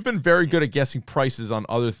horn, but you've been very good at guessing prices on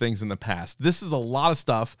other things in the past. This is a lot of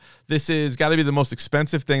stuff. This is got to be the most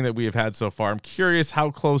expensive thing that we have had so far. I'm curious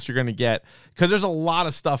how close you're going to get, because there's a lot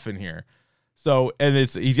of stuff in here. So, and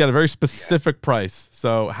he's got a very specific price.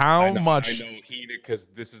 So how much? I know because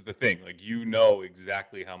this is the thing. Like, you know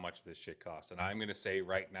exactly how much this shit costs. And I'm going to say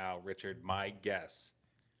right now, Richard, my guess,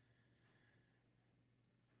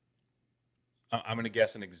 I'm going to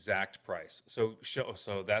guess an exact price. So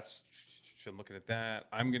that's, I'm looking at that.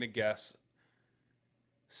 I'm going to guess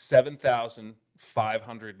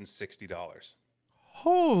 $7,560.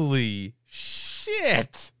 Holy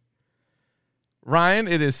shit. Ryan,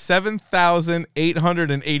 it is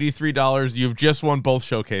 $7,883. You've just won both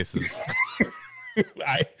showcases.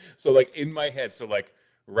 So like in my head, so like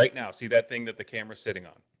right now, see that thing that the camera's sitting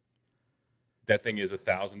on? That thing is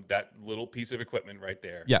 $1,000. That little piece of equipment right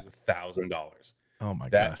there is $1,000. Oh my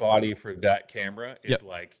god. That body for that camera is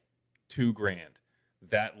like $2,000.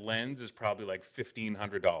 That lens is probably like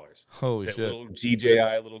 $1,500. Holy that shit. little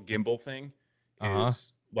DJI little gimbal thing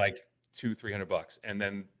is like $200-$300. And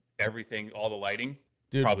then everything, all the lighting,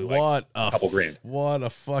 dude, probably like a couple grand. What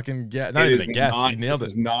a fucking guess. Not even a guess. You nailed it.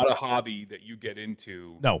 This is not a hobby that you get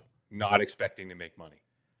into not expecting to make money.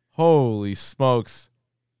 Holy smokes.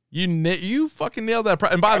 You fucking nailed that.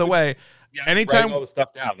 And by the way, anytime writing all the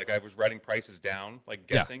stuff down, like I was writing prices down, like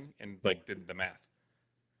guessing and like did the math.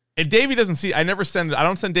 And Davey doesn't see. I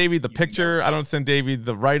don't send Davey the picture. I don't send Davey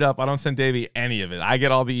the write-up. I don't send Davey any of it. I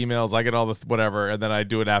get all the emails. I get all the whatever, and then I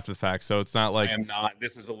do it after the fact. So it's not like I am not.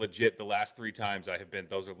 This is a legit. The last 3 times I have been,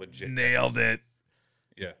 those are legit. Nailed it.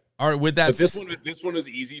 Yeah. All right. With that, but this one was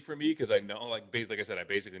easy for me because I know, like I said, I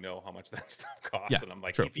basically know how much that stuff costs, and I'm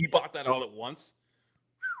like, if you bought that all at once,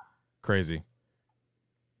 crazy.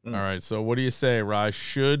 All right. So what do you say, Raj?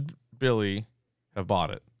 Should Billy have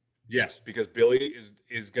bought it? Yes, because Billy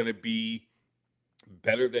is going to be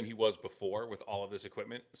better than he was before with all of this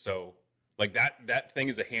equipment. So, like that thing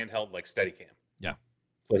is a handheld like Steadicam. Yeah.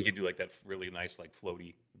 So he can do like that really nice like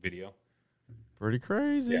floaty video. Pretty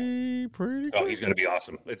crazy. Yeah. Pretty. Oh, he's going to be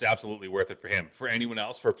awesome. It's absolutely worth it for him. For anyone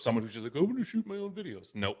else, for someone who's just like, I'm going to shoot my own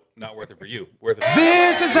videos. Nope, not worth it for you. Worth it.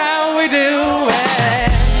 This is how we do it.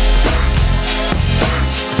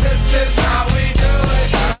 This is how we do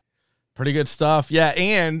it. Pretty good stuff. Yeah,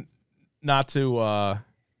 and not to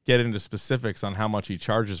get into specifics on how much he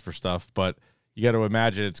charges for stuff, but you got to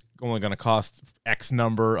imagine it's only going to cost X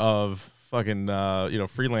number of fucking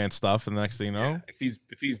freelance stuff, and the next thing you know,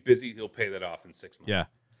 if he's busy, he'll pay that off in 6 months. Yeah,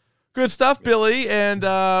 good stuff, Billy. And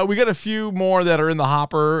we got a few more that are in the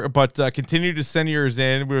hopper, but continue to send yours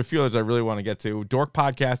in. We have a few others I really want to get to.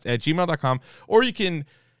 dorkpodcast@gmail.com, or you can.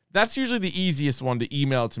 That's usually the easiest one to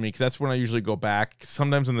email to me because that's when I usually go back.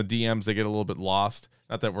 Sometimes in the DMs they get a little bit lost.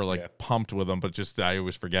 Not that we're pumped with them, but just I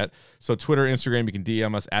always forget. So Twitter, Instagram, you can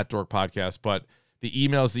DM us at Dork Podcast, but the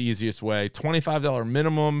email is the easiest way. $25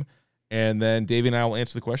 minimum, and then Davey and I will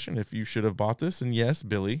answer the question if you should have bought this. And yes,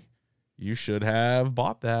 Billy, you should have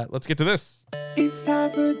bought that. Let's get to this. It's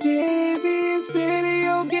time for Davey's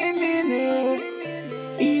video game minute,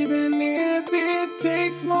 even if it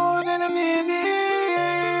takes more than a minute.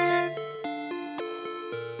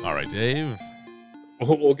 All right, Dave.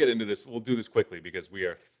 We'll get into this. We'll do this quickly because we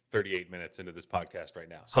are 38 minutes into this podcast right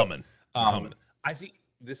now. So, Humming. I see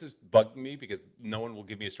this is bugging me because no one will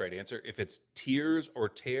give me a straight answer. If it's Tears or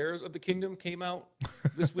Tears of the Kingdom came out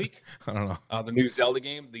this week, I don't know. The new Zelda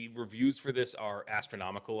game, the reviews for this are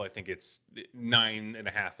astronomical. I think it's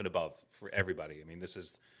 9.5 and above for everybody. I mean, this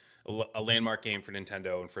is a landmark game for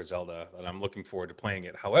Nintendo and for Zelda, and I'm looking forward to playing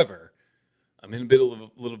it. However, I'm in a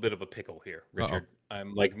little bit of a pickle here, Richard.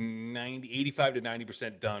 I'm like 85 to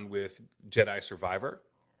 90% done with Jedi Survivor.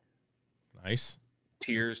 Nice.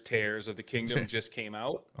 Tears of the Kingdom just came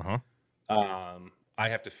out. Uh-huh. I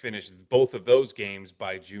have to finish both of those games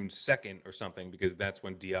by June 2nd or something, because that's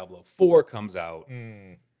when Diablo 4 comes out.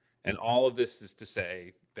 And all of this is to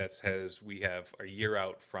say we have a year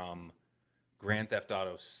out from Grand Theft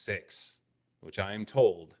Auto 6, which I am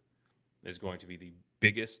told is going to be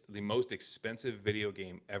the most expensive video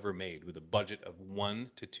game ever made, with a budget of $1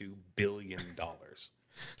 to $2 billion.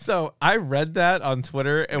 So I read that on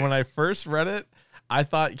Twitter, and when I first read it, I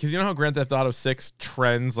thought, because you know how Grand Theft Auto 6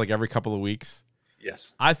 trends like every couple of weeks?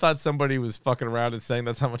 Yes. I thought somebody was fucking around and saying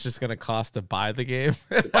that's how much it's going to cost to buy the game.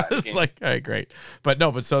 I was like, all right, great. But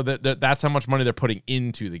no, so that's how much money they're putting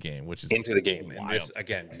into the game, which is into the game. wild.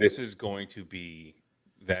 And this is going to be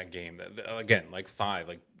that game that, again, like 5,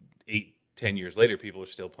 like 8, 10 years later, people are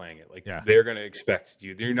still playing it. Like, they're going to expect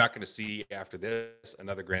you. They're not going to see after this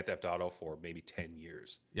another Grand Theft Auto for maybe 10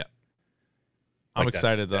 years. Yeah. I'm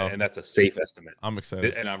excited, though. And that's a safe estimate. I'm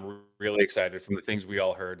excited. And I'm really excited from the things we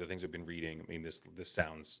all heard, the things we've been reading. I mean, this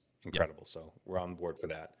sounds incredible. So we're on board for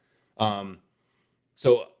that.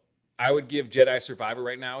 So I would give Jedi Survivor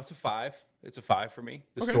right now. It's a 5. It's a 5 for me.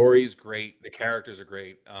 The story is great. The characters are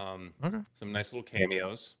great. Some nice little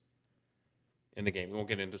cameos in the game. We won't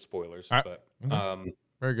get into spoilers, but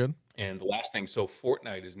very good. And the last thing, so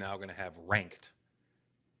Fortnite is now going to have ranked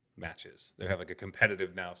matches. They have like a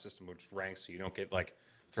competitive now system which ranks, so you don't get like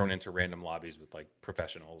thrown into random lobbies with like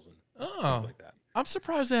professionals and things like that. I'm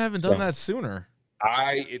surprised they haven't done that sooner.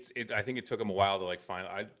 I think it took them a while to like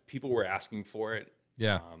find. People were asking for it.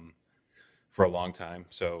 For a long time.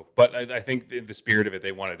 So, but I think the spirit of it,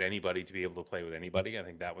 they wanted anybody to be able to play with anybody. I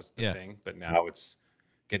think that was the thing. But now it's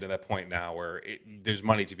getting to that point now where there's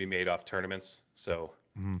money to be made off tournaments. So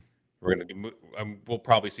we're going to we'll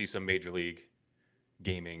probably see some Major League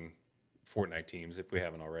Gaming Fortnite teams if we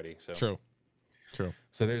haven't already. So True.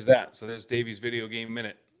 So there's that. So there's Davey's Video Game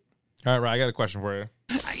Minute. All right, Ryan, I got a question for you.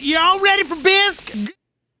 Y'all ready for bisque?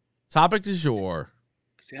 Topic du jour.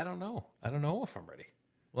 See, I don't know if I'm ready.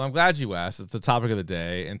 Well, I'm glad you asked. It's the topic of the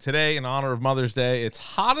day. And today, in honor of Mother's Day, it's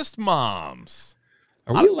hottest moms.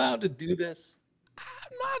 Are we allowed to do this?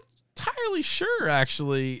 I'm not entirely sure,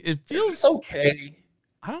 actually. It feels okay.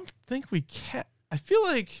 I don't think we can. I feel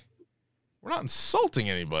like we're not insulting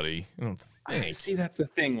anybody. I don't think. See, that's the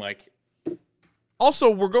thing. Like, also,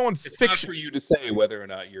 we're going it's fiction. not for you to say whether or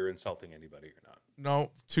not you're insulting anybody or not.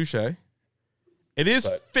 No, touche. It is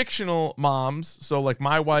fictional moms. So, like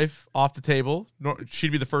my wife off the table,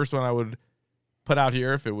 she'd be the first one I would put out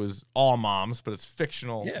here if it was all moms, but it's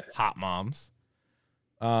fictional hot moms.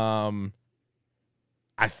 I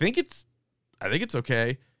think it's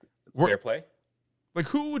okay. It's fair play. Like,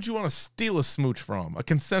 who would you want to steal a smooch from? A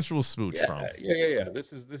consensual smooch from? Yeah.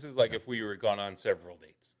 This is like if we were gone on several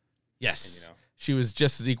dates. Yes. And, she was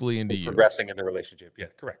just as equally into you. Progressing in the relationship. Yeah,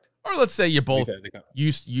 correct. Or let's say you both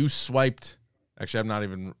you swiped. Actually, I'm not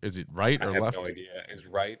even. Is it right or left? I have no idea. Is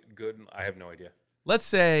right good? I have no idea. Let's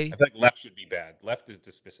say. I think left should be bad. Left is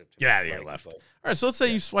dismissive. To get out of here, left. All right, so let's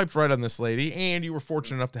say you swiped right on this lady, and you were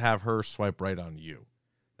fortunate enough to have her swipe right on you.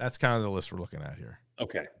 That's kind of the list we're looking at here.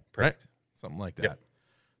 Okay, perfect. Right? Something like that. Yep.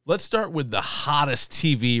 Let's start with the hottest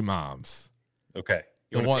TV moms. Okay.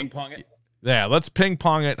 You want to ping pong it? Yeah, let's ping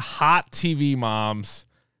pong it. Hot TV moms.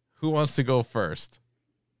 Who wants to go first?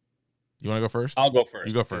 You want to go first? I'll go first.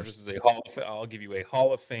 You go first. This is I'll give you a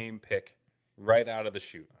Hall of Fame pick right out of the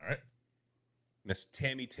chute. All right. Miss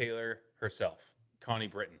Tammy Taylor herself, Connie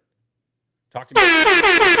Britton. Talk to me.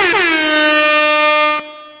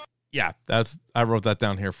 Yeah, I wrote that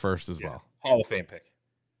down here first as well. Hall of Fame pick.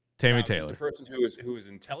 Tammy Taylor. She's a person who is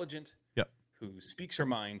intelligent. Yep. Who speaks her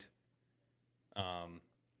mind.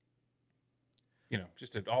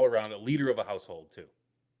 Just an all around a leader of a household too.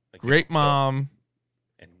 Like, great mom.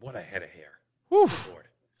 And what a head of hair. Whew.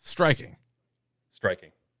 Striking.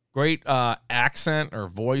 Great accent or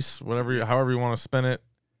voice, however you want to spin it.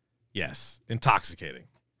 Yes. Intoxicating,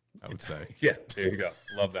 I would say. Yeah, there you go.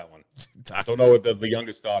 Love that one. Don't know what the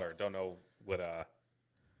youngest daughter. Don't know what that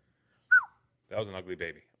was an ugly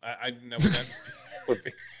baby. I never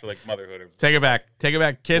like motherhood. Take it back.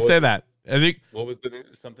 Can't say that. I think. What was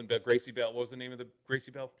something about Gracie Bell? What was the name of the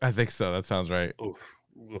Gracie Bell? I think so. That sounds right. Oof.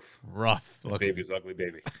 Rough. Baby was ugly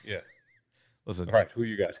baby. Yeah. Listen. All right, who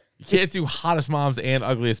you got? You can't do hottest moms and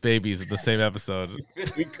ugliest babies in the same episode.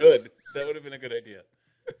 We could. That would have been a good idea.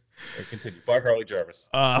 Right, continue. Bart Harley Jarvis.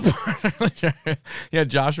 Yeah,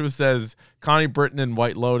 Joshua says Connie Britton and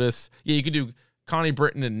White Lotus. Yeah, you could do Connie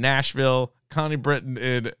Britton in Nashville, Connie Britton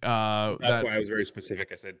in That's why I was very specific.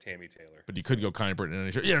 I said Tammy Taylor. But you could go Connie Britton in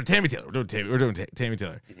any show. Yeah, Tammy Taylor. We're doing Tammy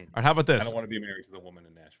Taylor. All right, how about this? I don't want to be married to the woman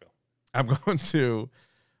in Nashville. I'm going to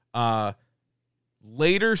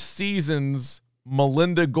later seasons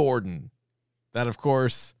Melinda Gordon. That, of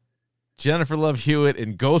course, Jennifer Love Hewitt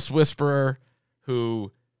in Ghost Whisperer,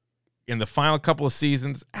 who in the final couple of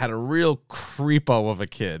seasons had a real creepo of a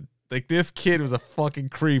kid. Like, this kid was a fucking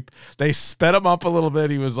creep. They sped him up a little bit.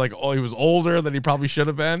 He was like, he was older than he probably should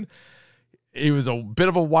have been. He was a bit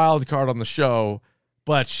of a wild card on the show,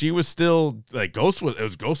 but she was still like it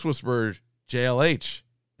was Ghost Whisperer JLH,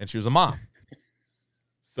 and she was a mom.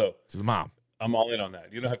 So she's a mom. I'm all in on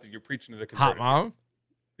that. You don't have to. You're preaching to the hot converted. mom.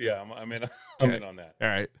 Yeah, I'm in. I'm in on that. All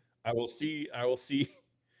right. I will see. What'd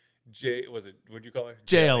you call her?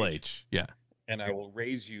 JLH. Yeah. And I will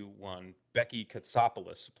raise you one, Becky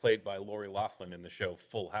Katsopoulos, played by Lori Loughlin in the show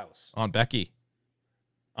Full House. On Becky.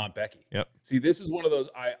 Yep. See, this is one of those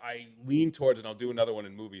I lean towards, and I'll do another one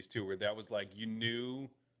in movies too, where that was like you knew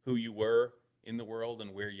who you were in the world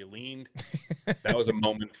and where you leaned. That was a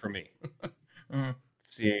moment for me.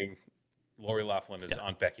 Seeing Lori Loughlin as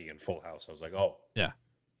Aunt Becky in Full House. I was like, oh. Yeah.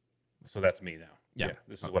 So that's me now. Yeah.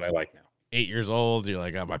 This is what I like now. 8 years old. You're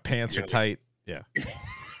like, my pants are tight. Yeah.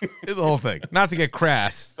 It's the whole thing. Not to get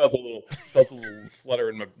crass. Felt a little flutter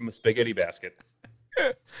in my spaghetti basket.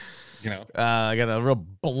 You know, I got a real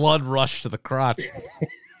blood rush to the crotch.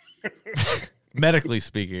 Medically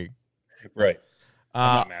speaking. Right.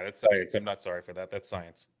 I'm not mad. It's science. I'm not sorry for that. That's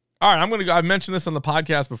science. All right. I'm going to go. I mentioned this on the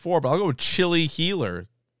podcast before, but I'll go with Chili Healer,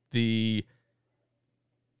 the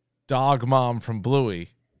dog mom from Bluey.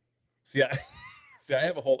 See, I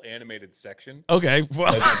have a whole animated section. Okay.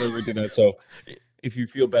 Well, so if you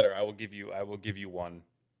feel better, I will give you one.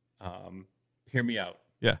 Hear me out.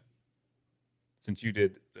 Yeah. Since you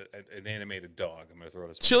did an animated dog, I'm going to throw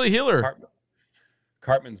this. Chili Healer.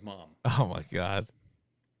 Cartman's mom. Oh my God.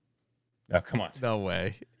 Oh, come on. No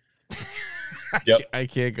way. Yep. I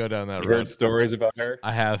can't go down that You road. heard stories about her?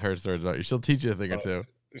 I have heard stories about her. She'll teach you a thing or two.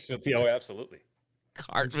 She'll see. Oh, absolutely.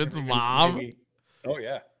 Cartman's mom. Oh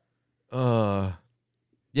yeah.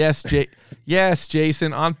 Yes, yes,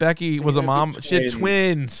 Jason. Aunt Becky was a mom. She had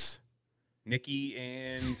twins. Nikki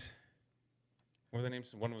and what were their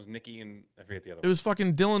names? One was Nikki and I forget the other It was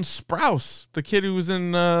fucking Dylan Sprouse, the kid who was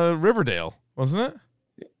in Riverdale, wasn't it?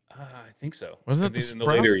 I think so. Wasn't it in the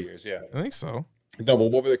later years? Yeah, I think so. No,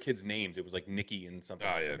 but what were the kids' names? It was like Nikki and something.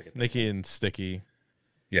 Oh yeah, Nikki and Sticky.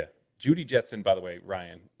 Yeah, Judy Jetson, by the way,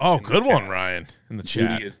 Ryan. Oh, good one, Ryan, in the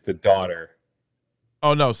chat. Judy is the daughter.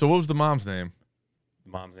 Oh no, so what was the mom's name?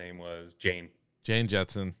 The mom's name was Jane. Jane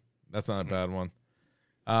Jetson. That's not a bad one.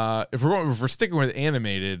 If we're sticking with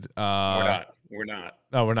animated, We're not.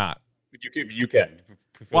 No, we're not. You can.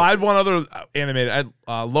 Well, I had one other animated. I had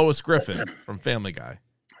Lois Griffin from Family Guy.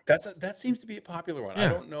 That seems to be a popular one. Yeah. I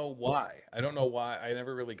don't know why. I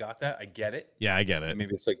never really got that. I get it. Yeah, I get it.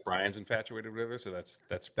 Maybe it's like Brian's infatuated with her, so that's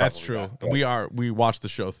true. That. We watched the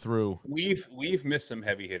show through. We've missed some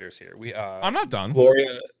heavy hitters here. I'm not done.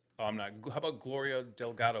 Gloria. I'm not. How about Gloria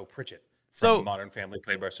Delgado Pritchett from So, Modern Family,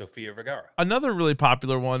 played by Sofia Vergara? Another really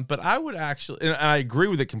popular one, but I would actually, and I agree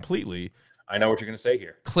with it completely. I know what you're going to say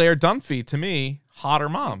here. Claire Dunphy, to me, hotter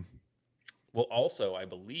mom. Well, also, I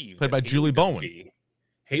believe played by Julie Bowen.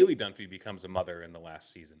 Haley Dunphy becomes a mother in the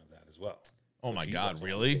last season of that as well. Oh So my she's God, also on the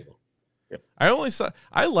really? table. Yep.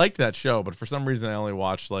 I liked that show, but for some reason I only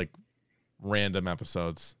watched like random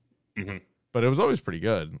episodes. Mm-hmm. But it was always pretty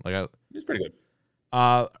good. It's pretty good.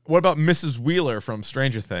 What about Mrs. Wheeler from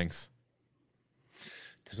Stranger Things?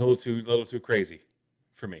 It's a little too crazy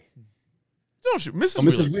for me. No,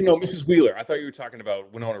 Mrs. Wheeler. Mrs. Wheeler. I thought you were talking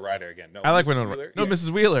about Winona Ryder again. No, I like Mrs. Winona Ryder. No,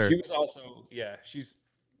 Mrs. Wheeler. She was also, she's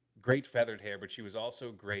great feathered hair, but she was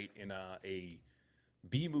also great in a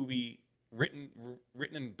B movie written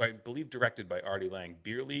and I believe directed by Artie Lang,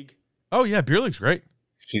 Beer League. Oh yeah, Beer League's great.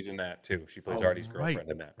 She's in that too. She plays Artie's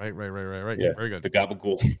girlfriend in that. Right. Yeah, very good. The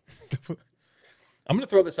Gabagool. I'm going to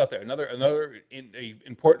throw this out there. Another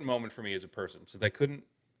important moment for me as a person, since I couldn't.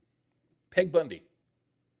 Peg Bundy,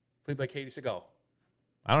 played by Katie Seagal.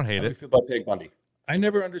 I don't hate How do you it. feel about Peg Bundy? I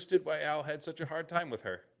never understood why Al had such a hard time with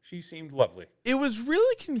her. She seemed lovely. It was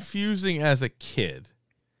really confusing as a kid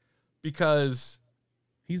because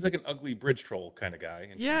he's like an ugly bridge troll kind of guy.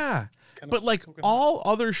 Yeah. But like all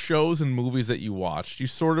other shows and movies that you watched, you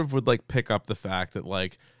sort of would like pick up the fact that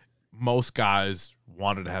like most guys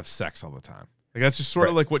wanted to have sex all the time. Like that's just sort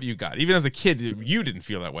of like what you got. Even as a kid, you didn't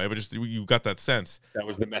feel that way, but just you got that sense. That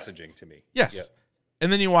was the messaging to me. Yes. Yeah.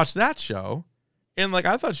 And then you watch that show, and like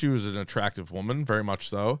I thought she was an attractive woman, very much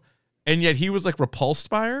so. and yet he was like repulsed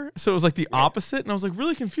by her. So it was like the opposite, and I was like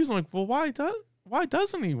really confused. I'm like, well, why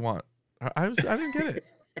doesn't he want? I didn't get it.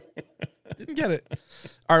 Didn't get it.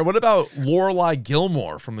 All right, what about Lorelai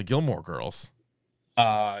Gilmore from the Gilmore Girls?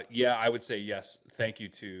 Yeah, I would say yes. Thank you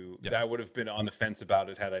to I would have been on the fence about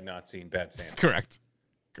it had I not seen Bad Santa. Correct.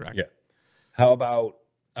 Yeah. How about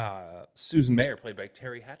Susan Mayer, played by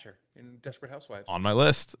Terry Hatcher in Desperate Housewives? On my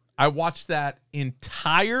list. I watched that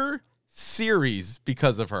entire series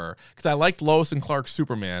because of her. Because I liked Lois and Clark's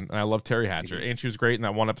Superman, and I loved Terry Hatcher, and she was great in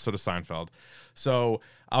that one episode of Seinfeld. So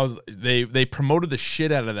they promoted the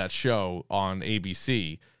shit out of that show on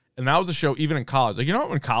ABC. And that was a show even in college. Like, you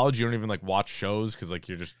know, in college you don't even like watch shows because like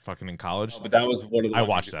you're just fucking in college. But that was one of the I ones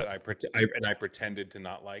watched you just that. said I pretended to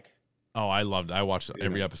not like. Oh, I loved it. I watched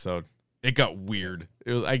every episode. It got weird.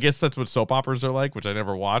 I guess that's what soap operas are like, which I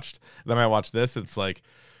never watched. Then I watched this. It's like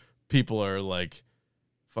people are like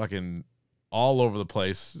fucking all over the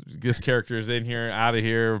place. This character is in here, out of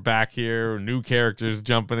here, back here. New characters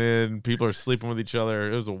jumping in. People are sleeping with each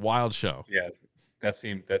other. It was a wild show. Yeah, that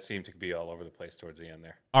seemed to be all over the place towards the end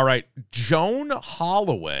there. All right, Joan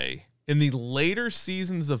Holloway in the later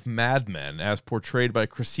seasons of Mad Men, as portrayed by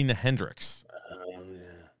Christina Hendricks.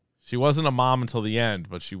 She wasn't a mom until the end,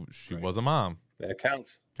 but she was a mom. That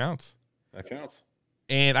counts. That counts.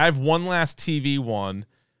 And I have one last TV one.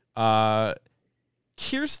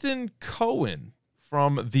 Kirsten Cohen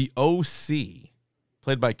from The OC,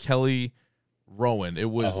 played by Kelly Rowan. It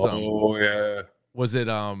was was it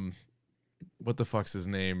what the fuck's his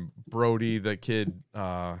name? Brody, the kid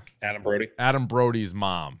Adam Brody. Adam Brody's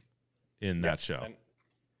mom in that show.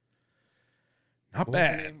 Not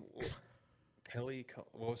bad. Kelly,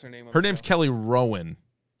 what was her name? Her name's Kelly Rowan.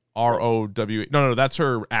 R-O-W. No, that's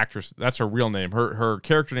her actress. That's her real name. Her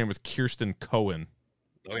character name was Kirsten Cohen.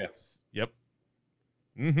 Oh yeah. Yep.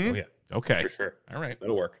 Mm-hmm. Oh yeah. Okay. For sure. All right.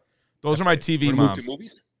 That'll work. Those are my TV moms. Move to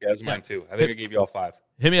movies? Yeah, that's mine too. I think I gave you all 5.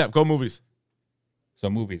 Hit me up. Go movies. So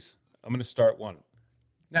movies. I'm gonna start one.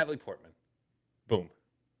 Natalie Portman. Boom.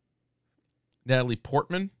 Natalie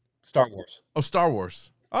Portman. Star Wars. Oh, Star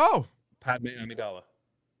Wars. Oh. Padme Amidala.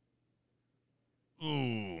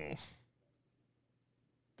 Ooh.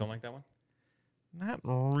 Don't like that one? Not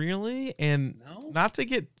really. And No? not to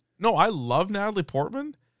get... No, I love Natalie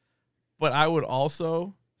Portman, but I would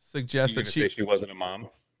also suggest You're that gonna say she wasn't a mom?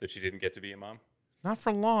 That she didn't get to be a mom? Not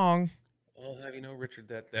for long. Well, have you know, Richard,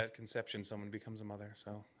 that conception, someone becomes a mother,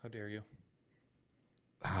 so how dare you?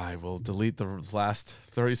 I will delete the last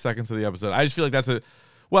 30 seconds of the episode. I just feel like that's a...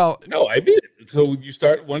 Well... No, I mean it. So you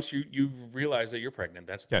start, once you realize that you're pregnant,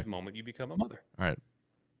 that's the moment you become a mother. All right.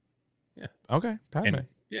 Yeah. Okay. Padme. And,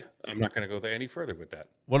 yeah, I'm not going to go there any further with that.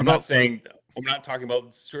 What I'm about... not saying... I'm not talking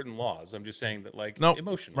about certain laws. I'm just saying that, like, nope,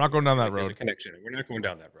 emotionally. we're not going down that there's road. a connection. We're not going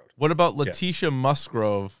down that road. What about Letitia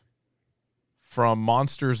Musgrove from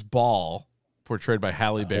Monsters Ball, portrayed by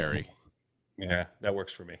Halle Berry? Yeah, that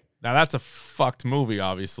works for me. Now, that's a fucked movie,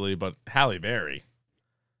 obviously, but Halle Berry.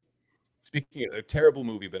 Speaking of a terrible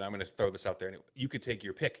movie, but I'm going to throw this out there. Anyway. You could take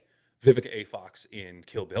your pick. Vivica A. Fox in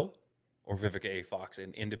Kill Bill or Vivica A. Fox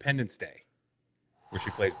in Independence Day, where she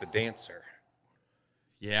plays the dancer.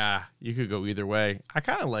 Yeah, you could go either way. I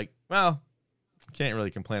kind of like, well, can't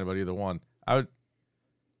really complain about either one. I would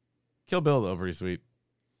Kill Bill, though, pretty sweet.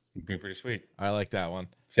 Pretty sweet. I like that one.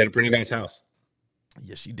 She had a pretty nice house.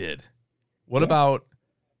 Yes, she did. What about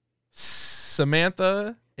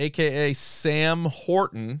Samantha, a.k.a. Sam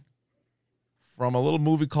Horton, from a little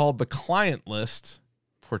movie called The Client List,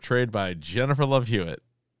 portrayed by Jennifer Love Hewitt?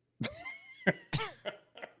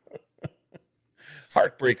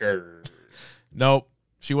 Heartbreaker. Nope.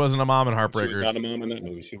 She wasn't a mom in Heartbreakers. She was not a mom in that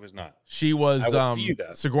movie. She was not. She was see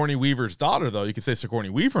that. Sigourney Weaver's daughter, though. You could say Sigourney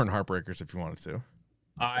Weaver in Heartbreakers if you wanted to.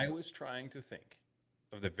 I was trying to think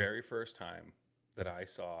of the very first time that I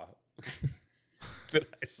saw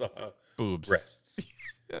boobs, breasts.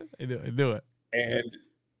 I knew it. And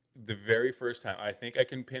the very first time, I think I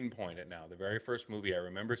can pinpoint it now. The very first movie I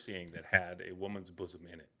remember seeing that had a woman's bosom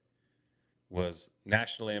in it was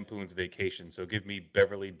National Lampoon's Vacation. So give me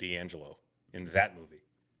Beverly D'Angelo in that movie.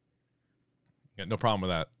 Yeah, no problem with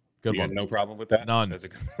that. Good You one. got no problem with that? None. That's a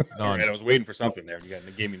good None. All right, I was waiting for something there. You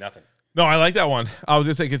gave me nothing. No, I like that one. I was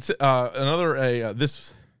gonna say it's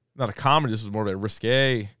this not a comedy. This was more of a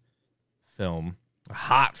risque film, a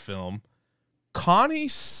hot film. Connie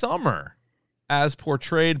Summer, as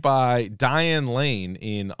portrayed by Diane Lane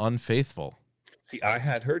in Unfaithful. See, I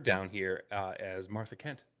had her down here as Martha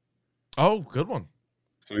Kent. Oh, good one.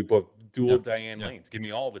 So we both dual Yep. Diane Yep. Lanes. Give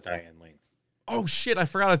me all the Diane Lane. Oh shit! I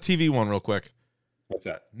forgot a TV one real quick. What's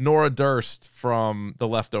that? Nora Durst from The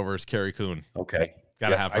Leftovers. Carrie Coon. Okay.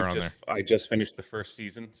 Gotta have her on there. I just finished the first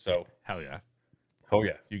season, so Hell yeah. oh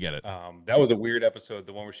yeah, You get it. that was a weird episode.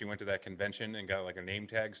 The one where she went to that convention and got like a name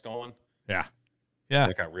tag stolen. Yeah. Yeah.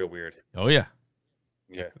 That got real weird. Oh yeah.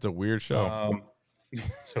 Yeah, It's a weird show.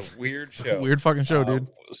 it's a weird It's show. a weird fucking show, dude.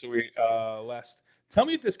 So we tell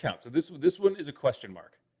me if this counts. So this one is a question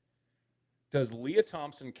mark. Does Leah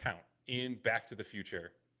Thompson count in Back to the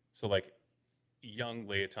Future? So like young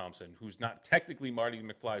Leah Thompson, who's not technically Marty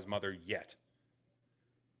McFly's mother yet.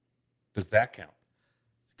 Does that count?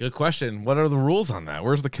 Good question. What are the rules on that?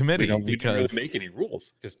 Where's the committee? We didn't really make any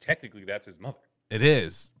rules because technically that's his mother. It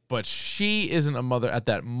is, but she isn't a mother at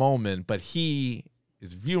that moment, but he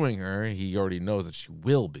is viewing her. He already knows that she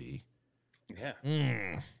will be. Yeah.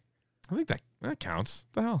 I think that counts.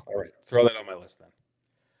 What the hell? All right. Throw that on my list then.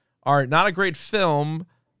 All right, not a great film,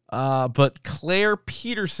 but Claire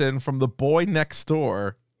Peterson from The Boy Next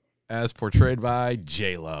Door as portrayed by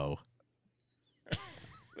J-Lo.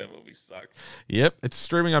 That movie sucks. Yep, it's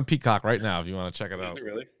streaming on Peacock right now if you want to check it out. Is it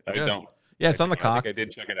really? Yeah. I don't. Yeah, it's on the cock. I think I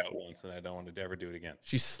did check it out once, and I don't want to ever do it again.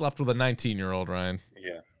 She slept with a 19-year-old, Ryan.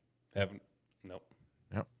 Yeah. Haven't. Nope.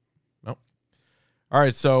 Nope. All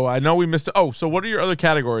right, so I know we missed. Oh, so what are your other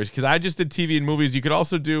categories? Because I just did TV and movies. You could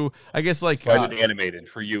also do, I guess, like So I did animated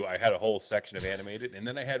for you. I had a whole section of animated, and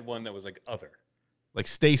then I had one that was like other. like Which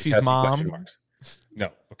Stacy's has some question mom. marks. No.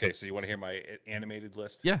 Okay, so you want to hear my animated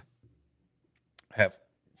list? Yeah. I have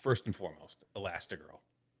first and foremost Elastigirl,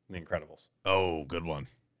 The Incredibles. Oh, good one.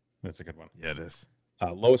 That's a good one. Yeah, it is.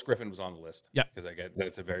 Lois Griffin was on the list. Yeah. because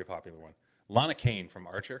that's a very popular one. Lana Kane from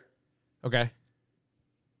Archer, Okay.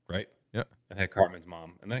 right? Yep. And I had Cartman's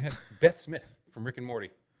mom, and then I had Beth Smith from Rick and Morty.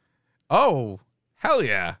 Oh, hell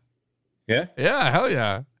yeah. Yeah. Yeah, hell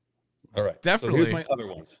yeah. All right. Definitely. So here's my other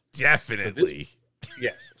ones. Definitely.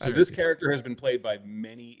 Yes. I So heard this you. character has been played by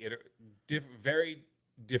many very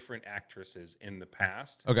different actresses in the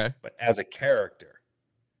past. Okay. But as a character,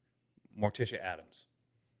 Morticia Adams.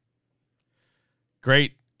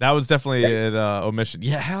 Great. That was definitely an omission.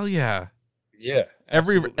 Yeah, hell yeah. Yeah.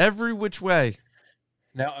 Every which way.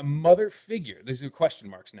 Now, a mother figure. These are question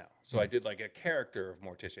marks now. So I did like a character of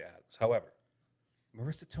Morticia Adams. However,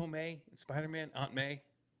 Marissa Tomei in Spider-Man, Aunt May,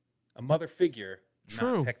 a mother figure,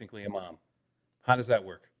 True. not technically a mom. How does that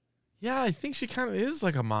work? Yeah, I think she kind of is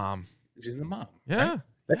like a mom. She's the mom. Yeah. right?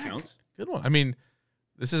 That counts. Good one. I mean,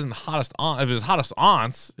 this isn't hottest aunt. If it was hottest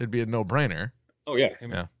aunts, it'd be a no-brainer. Oh, yeah.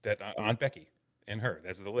 Yeah. That Aunt Becky and her.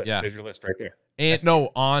 That's the list. Yeah. There's your list right there. And no,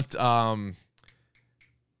 aunt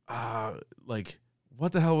like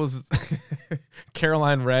what the hell was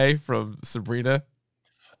Caroline Ray from Sabrina?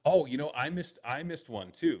 Oh, I missed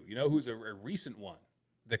one too. You know who's a recent one?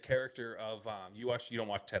 The character of you don't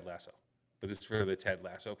watch Ted Lasso, but this is for the Ted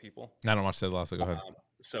Lasso people. I don't watch Ted Lasso. Go ahead.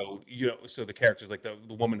 So the character's like the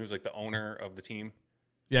woman who's like the owner of the team.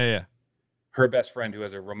 Yeah. Her best friend who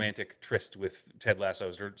has a romantic tryst with Ted Lasso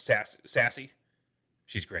is her Sassy.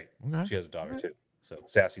 She's great. Okay. She has a daughter too. So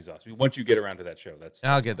Sassy's awesome. Once you get around to that show,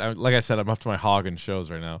 I'll get that. Like I said, I'm up to my hog in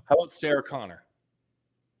shows right now. How about Sarah Connor?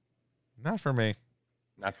 Not for me.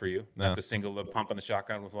 Not for you. No. Not the single pump on the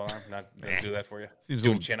shotgun with one arm. Not doesn't do that for you. Seems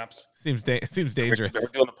Doing a- chin-ups. Seems dangerous. We're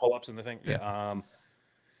doing the pull-ups and the thing. Yeah.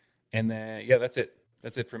 And then that's it.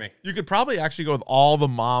 That's it for me. You could probably actually go with all the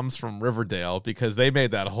moms from Riverdale because they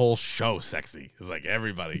made that whole show sexy. It was like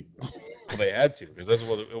everybody. Well, they had to because it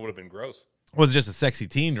would have been gross. It wasn't just a sexy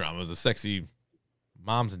teen drama. It was a sexy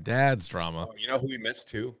moms and dads drama. Oh, you know who we missed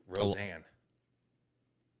too? Roseanne.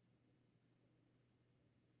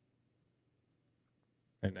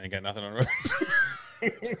 And I got nothing on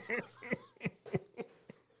Roseanne.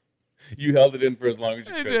 You held it in for as long as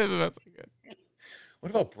you I could. did. That's good. What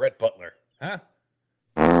about Brett Butler? Huh?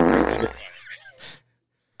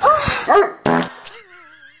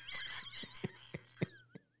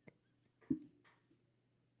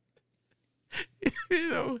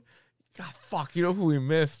 God, fuck. You know who we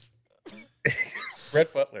missed?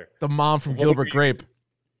 Brett Butler. The mom from What Gilbert would Grape.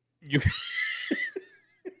 You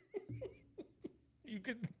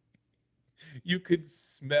you could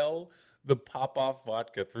smell the pop-off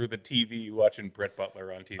vodka through the TV watching Brett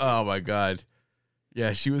Butler on TV. Oh my god.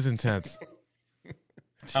 Yeah, she was intense.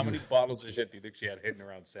 How many bottles of shit do you think she had hidden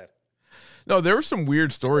around set? No, there were some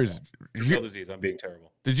weird stories. Real disease. I'm being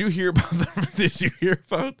terrible. Did you hear about them? Did you hear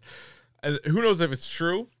about? And who knows if it's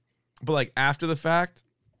true, but like after the fact,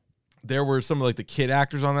 there were some of like the kid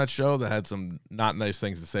actors on that show that had some not nice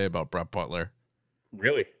things to say about Brett Butler.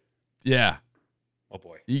 Really? Yeah, Oh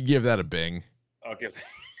boy. you give that a bing. I'll give.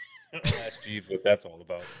 I'll ask Jeeves what that's all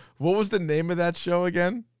about. What was the name of that show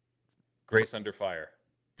again? Grace Under Fire.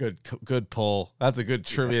 Good pull. That's a good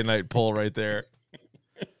trivia night pull right there.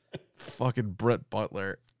 Fucking Brett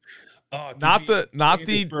Butler. Oh, Not the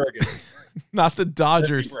Bergen. not the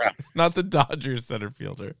Dodgers. Brown. Not the Dodgers center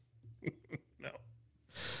fielder. No.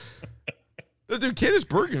 Oh, dude, Candace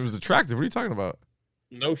Bergen was attractive. What are you talking about?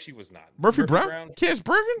 No, she was not. Murphy Brown? Candace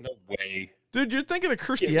Bergen? No way. Dude, you're thinking of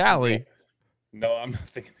Kirstie Alley. No, I'm not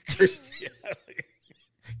thinking of Kirstie Alley.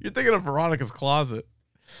 You're thinking of Veronica's Closet.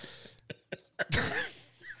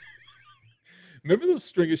 Remember those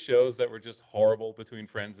string of shows that were just horrible between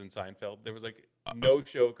Friends and Seinfeld? There was like no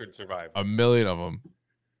show could survive. A million of them.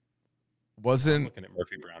 I'm Wasn't. looking at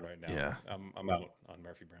Murphy Brown right now. Yeah. I'm out on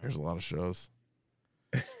Murphy Brown. There's a lot of shows.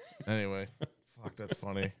 Anyway. Fuck, that's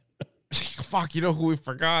funny. Fuck, you know who we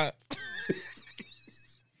forgot?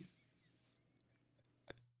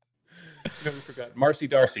 Never forgot. Marcy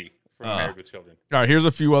Darcy from Married with Children. All right, here's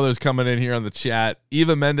a few others coming in here on the chat.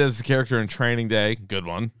 Eva Mendes, character in Training Day. Good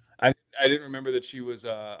one. I didn't remember that she was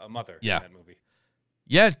a mother in that movie.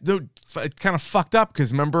 Yeah, dude, it kind of fucked up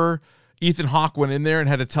because remember Ethan Hawke went in there and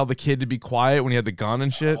had to tell the kid to be quiet when he had the gun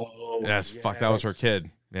and shit? Oh, yes, fuck, that was her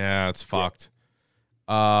kid. Yeah, it's fucked.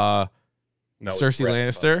 No, Cersei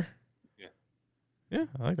Lannister. Yeah. Yeah,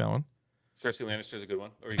 I like that one. Cersei Lannister's a good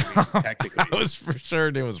one. Or you can be tactically. That was for sure.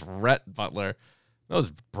 It was Rhett Butler. That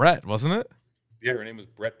was Brett, wasn't it? Yeah, her name was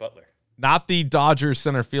Brett Butler. Not the Dodgers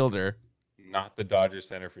center fielder. Not the Dodgers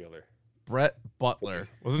center fielder. Brett Butler.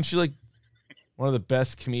 Wasn't she like one of the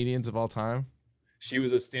best comedians of all time? She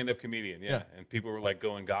was a stand-up comedian, Yeah. and people were like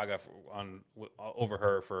going gaga over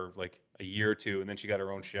her for like a year or two, and then she got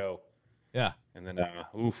her own show, Yeah. and then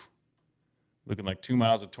looking like 2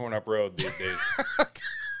 miles of torn up road these days.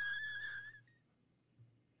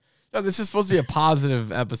 No, this is supposed to be a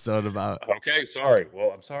positive episode about. Okay, sorry.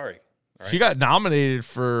 Well, I'm sorry. All She right. got nominated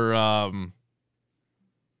for an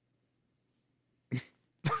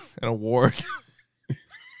award.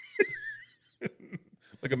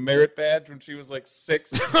 Like a merit badge when she was like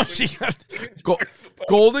 6. She got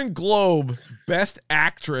Golden Globe Best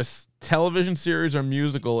Actress Television Series or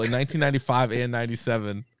Musical in 1995 and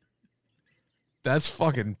 97. That's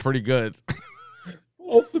fucking pretty good.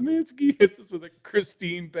 Paul Szymanski hits us with a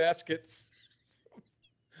Christine Baskets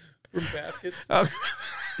from Baskets.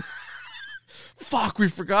 Fuck, we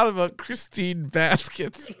forgot about Christine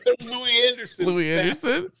Baskets. Louis Anderson. Louis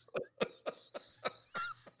Anderson?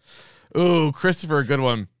 Ooh, Christopher, a good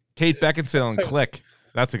one. Kate Beckinsale and Click.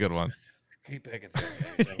 That's a good one. Kate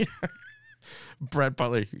Beckinsale. Brett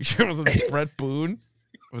Butler. You sure it wasn't Brett Boone?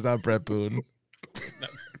 Was that Brett Boone?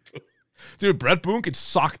 Dude, Brett Boone could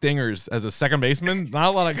sock dingers as a second baseman. Not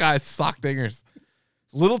a lot of guys sock dingers.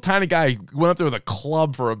 Little tiny guy went up there with a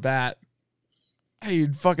club for a bat. Hey,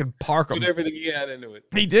 you'd fucking park him. Put everything he had into it.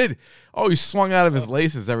 He did. Oh, he swung out of his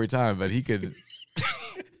laces every time, but he could.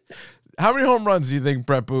 How many home runs do you think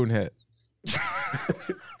Brett Boone hit?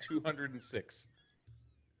 206.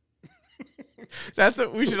 That's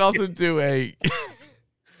what we should also do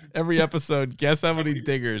every episode. Guess how many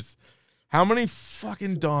dingers. How many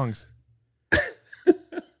fucking dongs?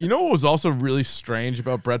 You know what was also really strange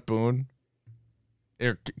about Brett Boone?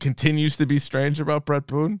 It continues to be strange about Brett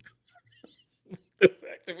Boone. The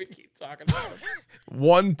fact that we keep talking about him.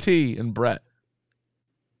 1 T in Brett.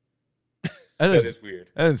 That is weird.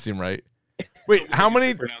 That didn't seem right. Wait, how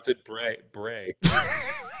many? Pronounce it Bray.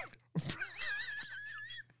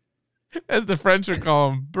 As the French would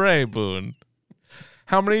call him, Bray Boone.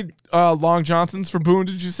 How many Long Johnsons for Boone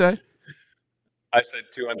did you say? I said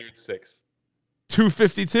 206.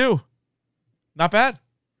 252. Not bad.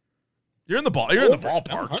 You're in the ball. You're in the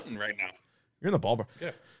ballpark. I'm hunting right now. You're in the ballpark.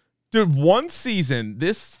 Yeah. Dude, one season,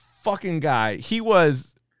 this fucking guy, he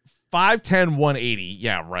was 5'10", 180.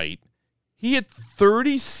 Yeah, right. He had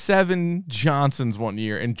 37 Johnsons one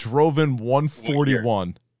year and drove in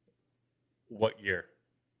 141. What year?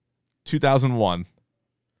 2001.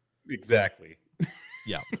 Exactly.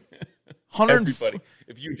 Yeah. Everybody,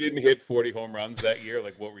 if you didn't hit 40 home runs that year,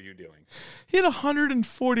 like what were you doing? He had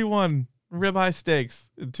 141 ribeye steaks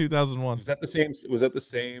in 2001. Was that the same? Was that the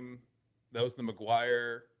same? That was the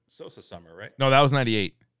McGuire Sosa summer, right? No, that was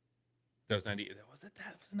 98. That was 98. Was it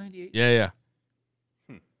that? Was it 98? Yeah.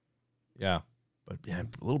 Yeah. But yeah,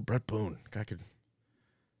 little Brett Boone. Guy could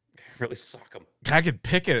really sock him. Guy could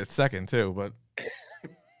pick it at second too, but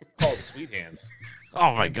Oh, the sweet hands.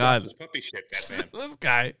 Oh my God. This puppy shit, that man. This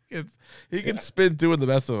guy, he can spin doing the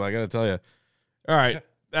best of them, I gotta tell you. All right,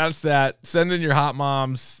 that's that. Send in your hot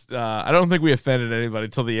moms. I don't think we offended anybody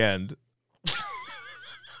till the end.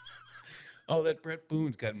 Oh, that Brett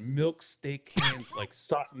Boone's got milk steak hands, like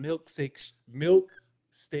soft milk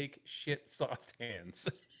steak shit soft hands.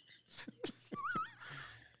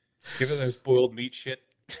 Give it those boiled meat shit.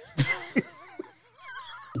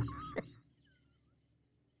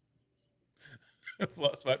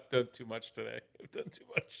 I've done too much today. I've done too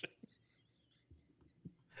much.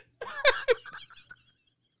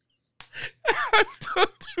 I've done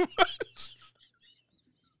too much.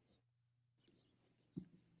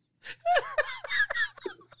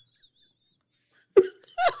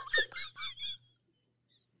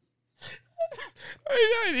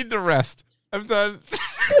 I need to rest. I'm done.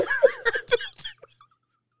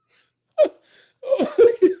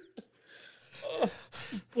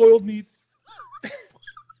 Just boiled meats.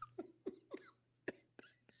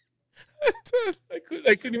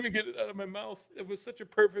 I couldn't even get it out of my mouth. It was such a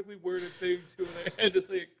perfectly worded thing too, and I had to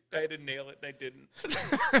say I had to nail it, and I didn't.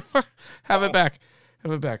 Have it back.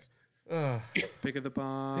 Have it back. Pick of the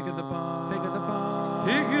bomb. Pick of the bomb. Pick of the bomb.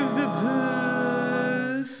 Pick of the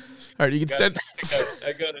bomb. All right, you can send.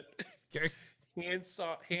 I got it. Okay.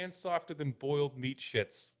 Hands softer than boiled meat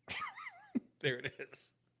shits. There it is.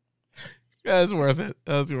 That was worth it.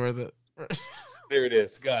 That was worth it. There it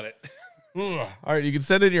is. Got it. All right, you can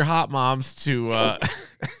send in your hot moms to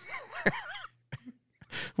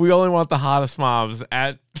we only want the hottest moms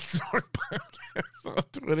at Dork Podcast on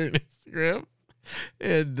Twitter and Instagram.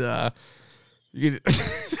 And you can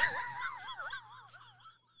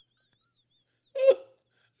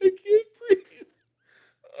I can't breathe.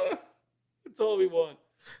 That's all we want.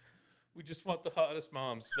 We just want the hottest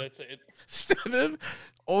moms. That's it. send in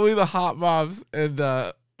only the hot moms and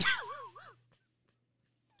Oh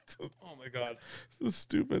my god. so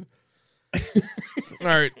stupid. All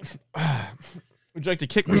right. Would you like to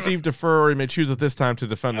kick, receive, defer, or you may choose at this time to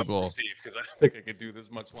defend the goal? Because I don't think I could do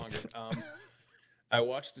this much longer. I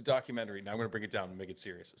watched a documentary. Now I'm going to bring it down and make it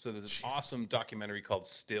serious. So there's an awesome documentary called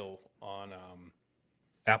Still on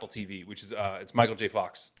Apple TV, which is it's Michael J.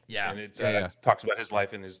 Fox. Yeah. And it Yeah. talks about his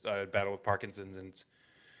life and his battle with Parkinson's, and it's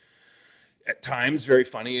at times very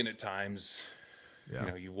funny, and at times, Yeah.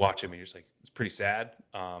 you know, you watch him and you're just like, it's pretty sad,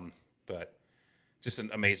 but just an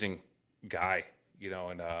amazing guy, you know.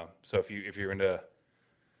 And so if you're into,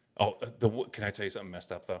 can I tell you something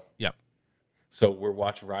messed up though? Yep. So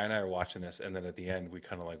Ryan and I are watching this, and then at the end we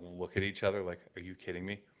kind of like look at each other like, are you kidding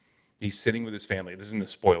me? He's sitting with his family. This isn't the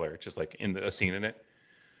spoiler, just like in a scene in it.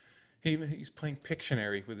 He's playing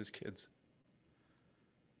Pictionary with his kids.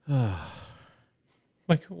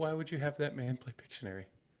 Like, why would you have that man play Pictionary?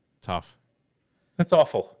 Tough. That's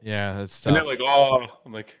awful. Yeah, that's tough. And then like,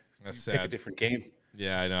 I'm like, That's pick a sad. different game.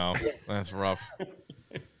 Yeah, I know. That's rough.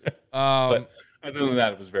 But other than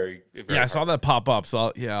that, it was very Yeah, I saw that pop up,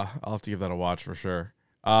 so I'll have to give that a watch for sure.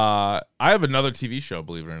 I have another TV show,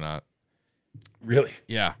 believe it or not. Really?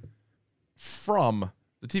 Yeah. From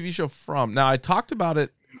the TV show From. Now, I talked about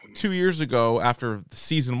it 2 years ago after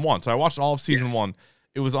season 1. So I watched all of season 1.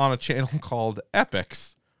 It was on a channel called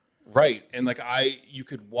Epix. Right. And like you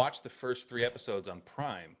could watch the first 3 episodes on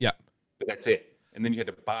Prime. Yeah. But that's it. And then you had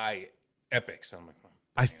to buy Epix. I'm like, oh,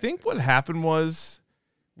 I think what happened was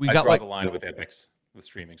I got draw like the line with Epix, with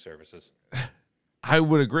streaming services. I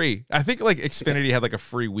would agree. I think like Xfinity had like a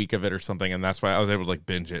free week of it or something, and that's why I was able to like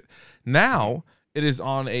binge it. Now it is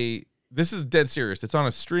on this is dead serious. It's on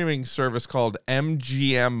a streaming service called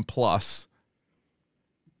MGM Plus.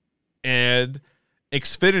 And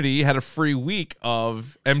Xfinity had a free week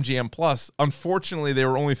of MGM Plus. Unfortunately, they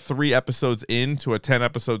were only 3 episodes into a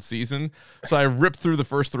 10-episode season. So I ripped through the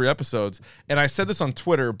first 3 episodes. And I said this on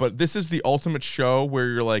Twitter, but this is the ultimate show where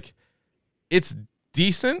you're like, it's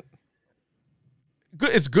decent. Good,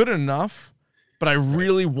 it's good enough, but I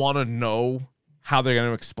really want to know how they're going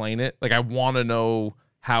to explain it. Like, I want to know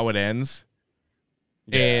how it ends.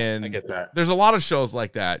 Yeah, and I get that. There's a lot of shows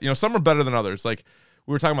like that. You know, some are better than others. Like,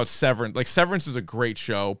 we were talking about Severance. Like, Severance is a great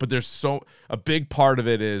show, but a big part of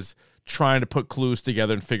it is trying to put clues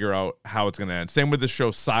together and figure out how it's going to end. Same with the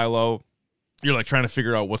show Silo. You're like trying to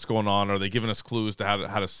figure out what's going on. Are they giving us clues to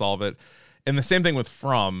how to solve it? And the same thing with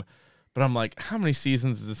From. But I'm like, how many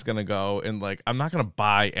seasons is this going to go? And like, I'm not going to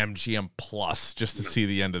buy MGM Plus just to see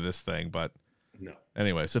the end of this thing. But No.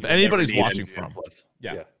 anyway, so if anybody's watching From,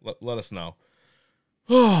 Yeah. let us know.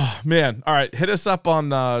 Oh, man. All right. Hit us up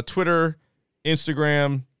on Twitter,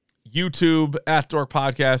 Instagram, YouTube at Dork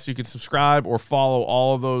Podcast. You can subscribe or follow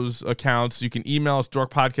all of those accounts. You can email us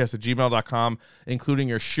dorkpodcast@gmail.com, including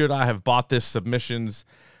your should I have bought this submissions.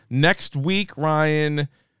 Next week, Ryan,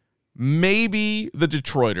 maybe the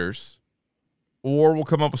Detroiters, or we'll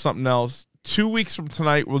come up with something else. 2 weeks from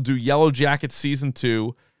tonight, we'll do Yellow Jackets Season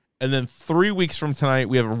 2. And then 3 weeks from tonight,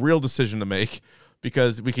 we have a real decision to make,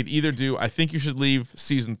 because we could either do I Think You Should Leave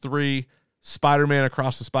Season 3, Spider-Man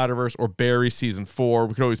Across the Spider-Verse, or Barry Season 4.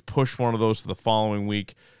 We could always push one of those to the following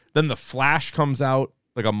week. Then The Flash comes out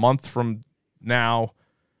like a month from now.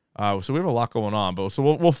 So we have a lot going on, but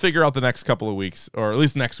so we'll figure out the next couple of weeks, or at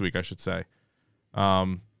least next week, I should say. Yeah,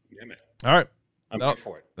 man. All right. I'm here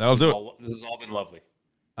for it. That'll do it. This has all been lovely.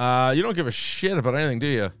 You don't give a shit about anything, do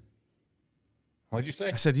you? What'd you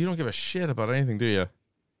say? I said you don't give a shit about anything, do you?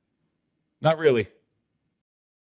 Not really.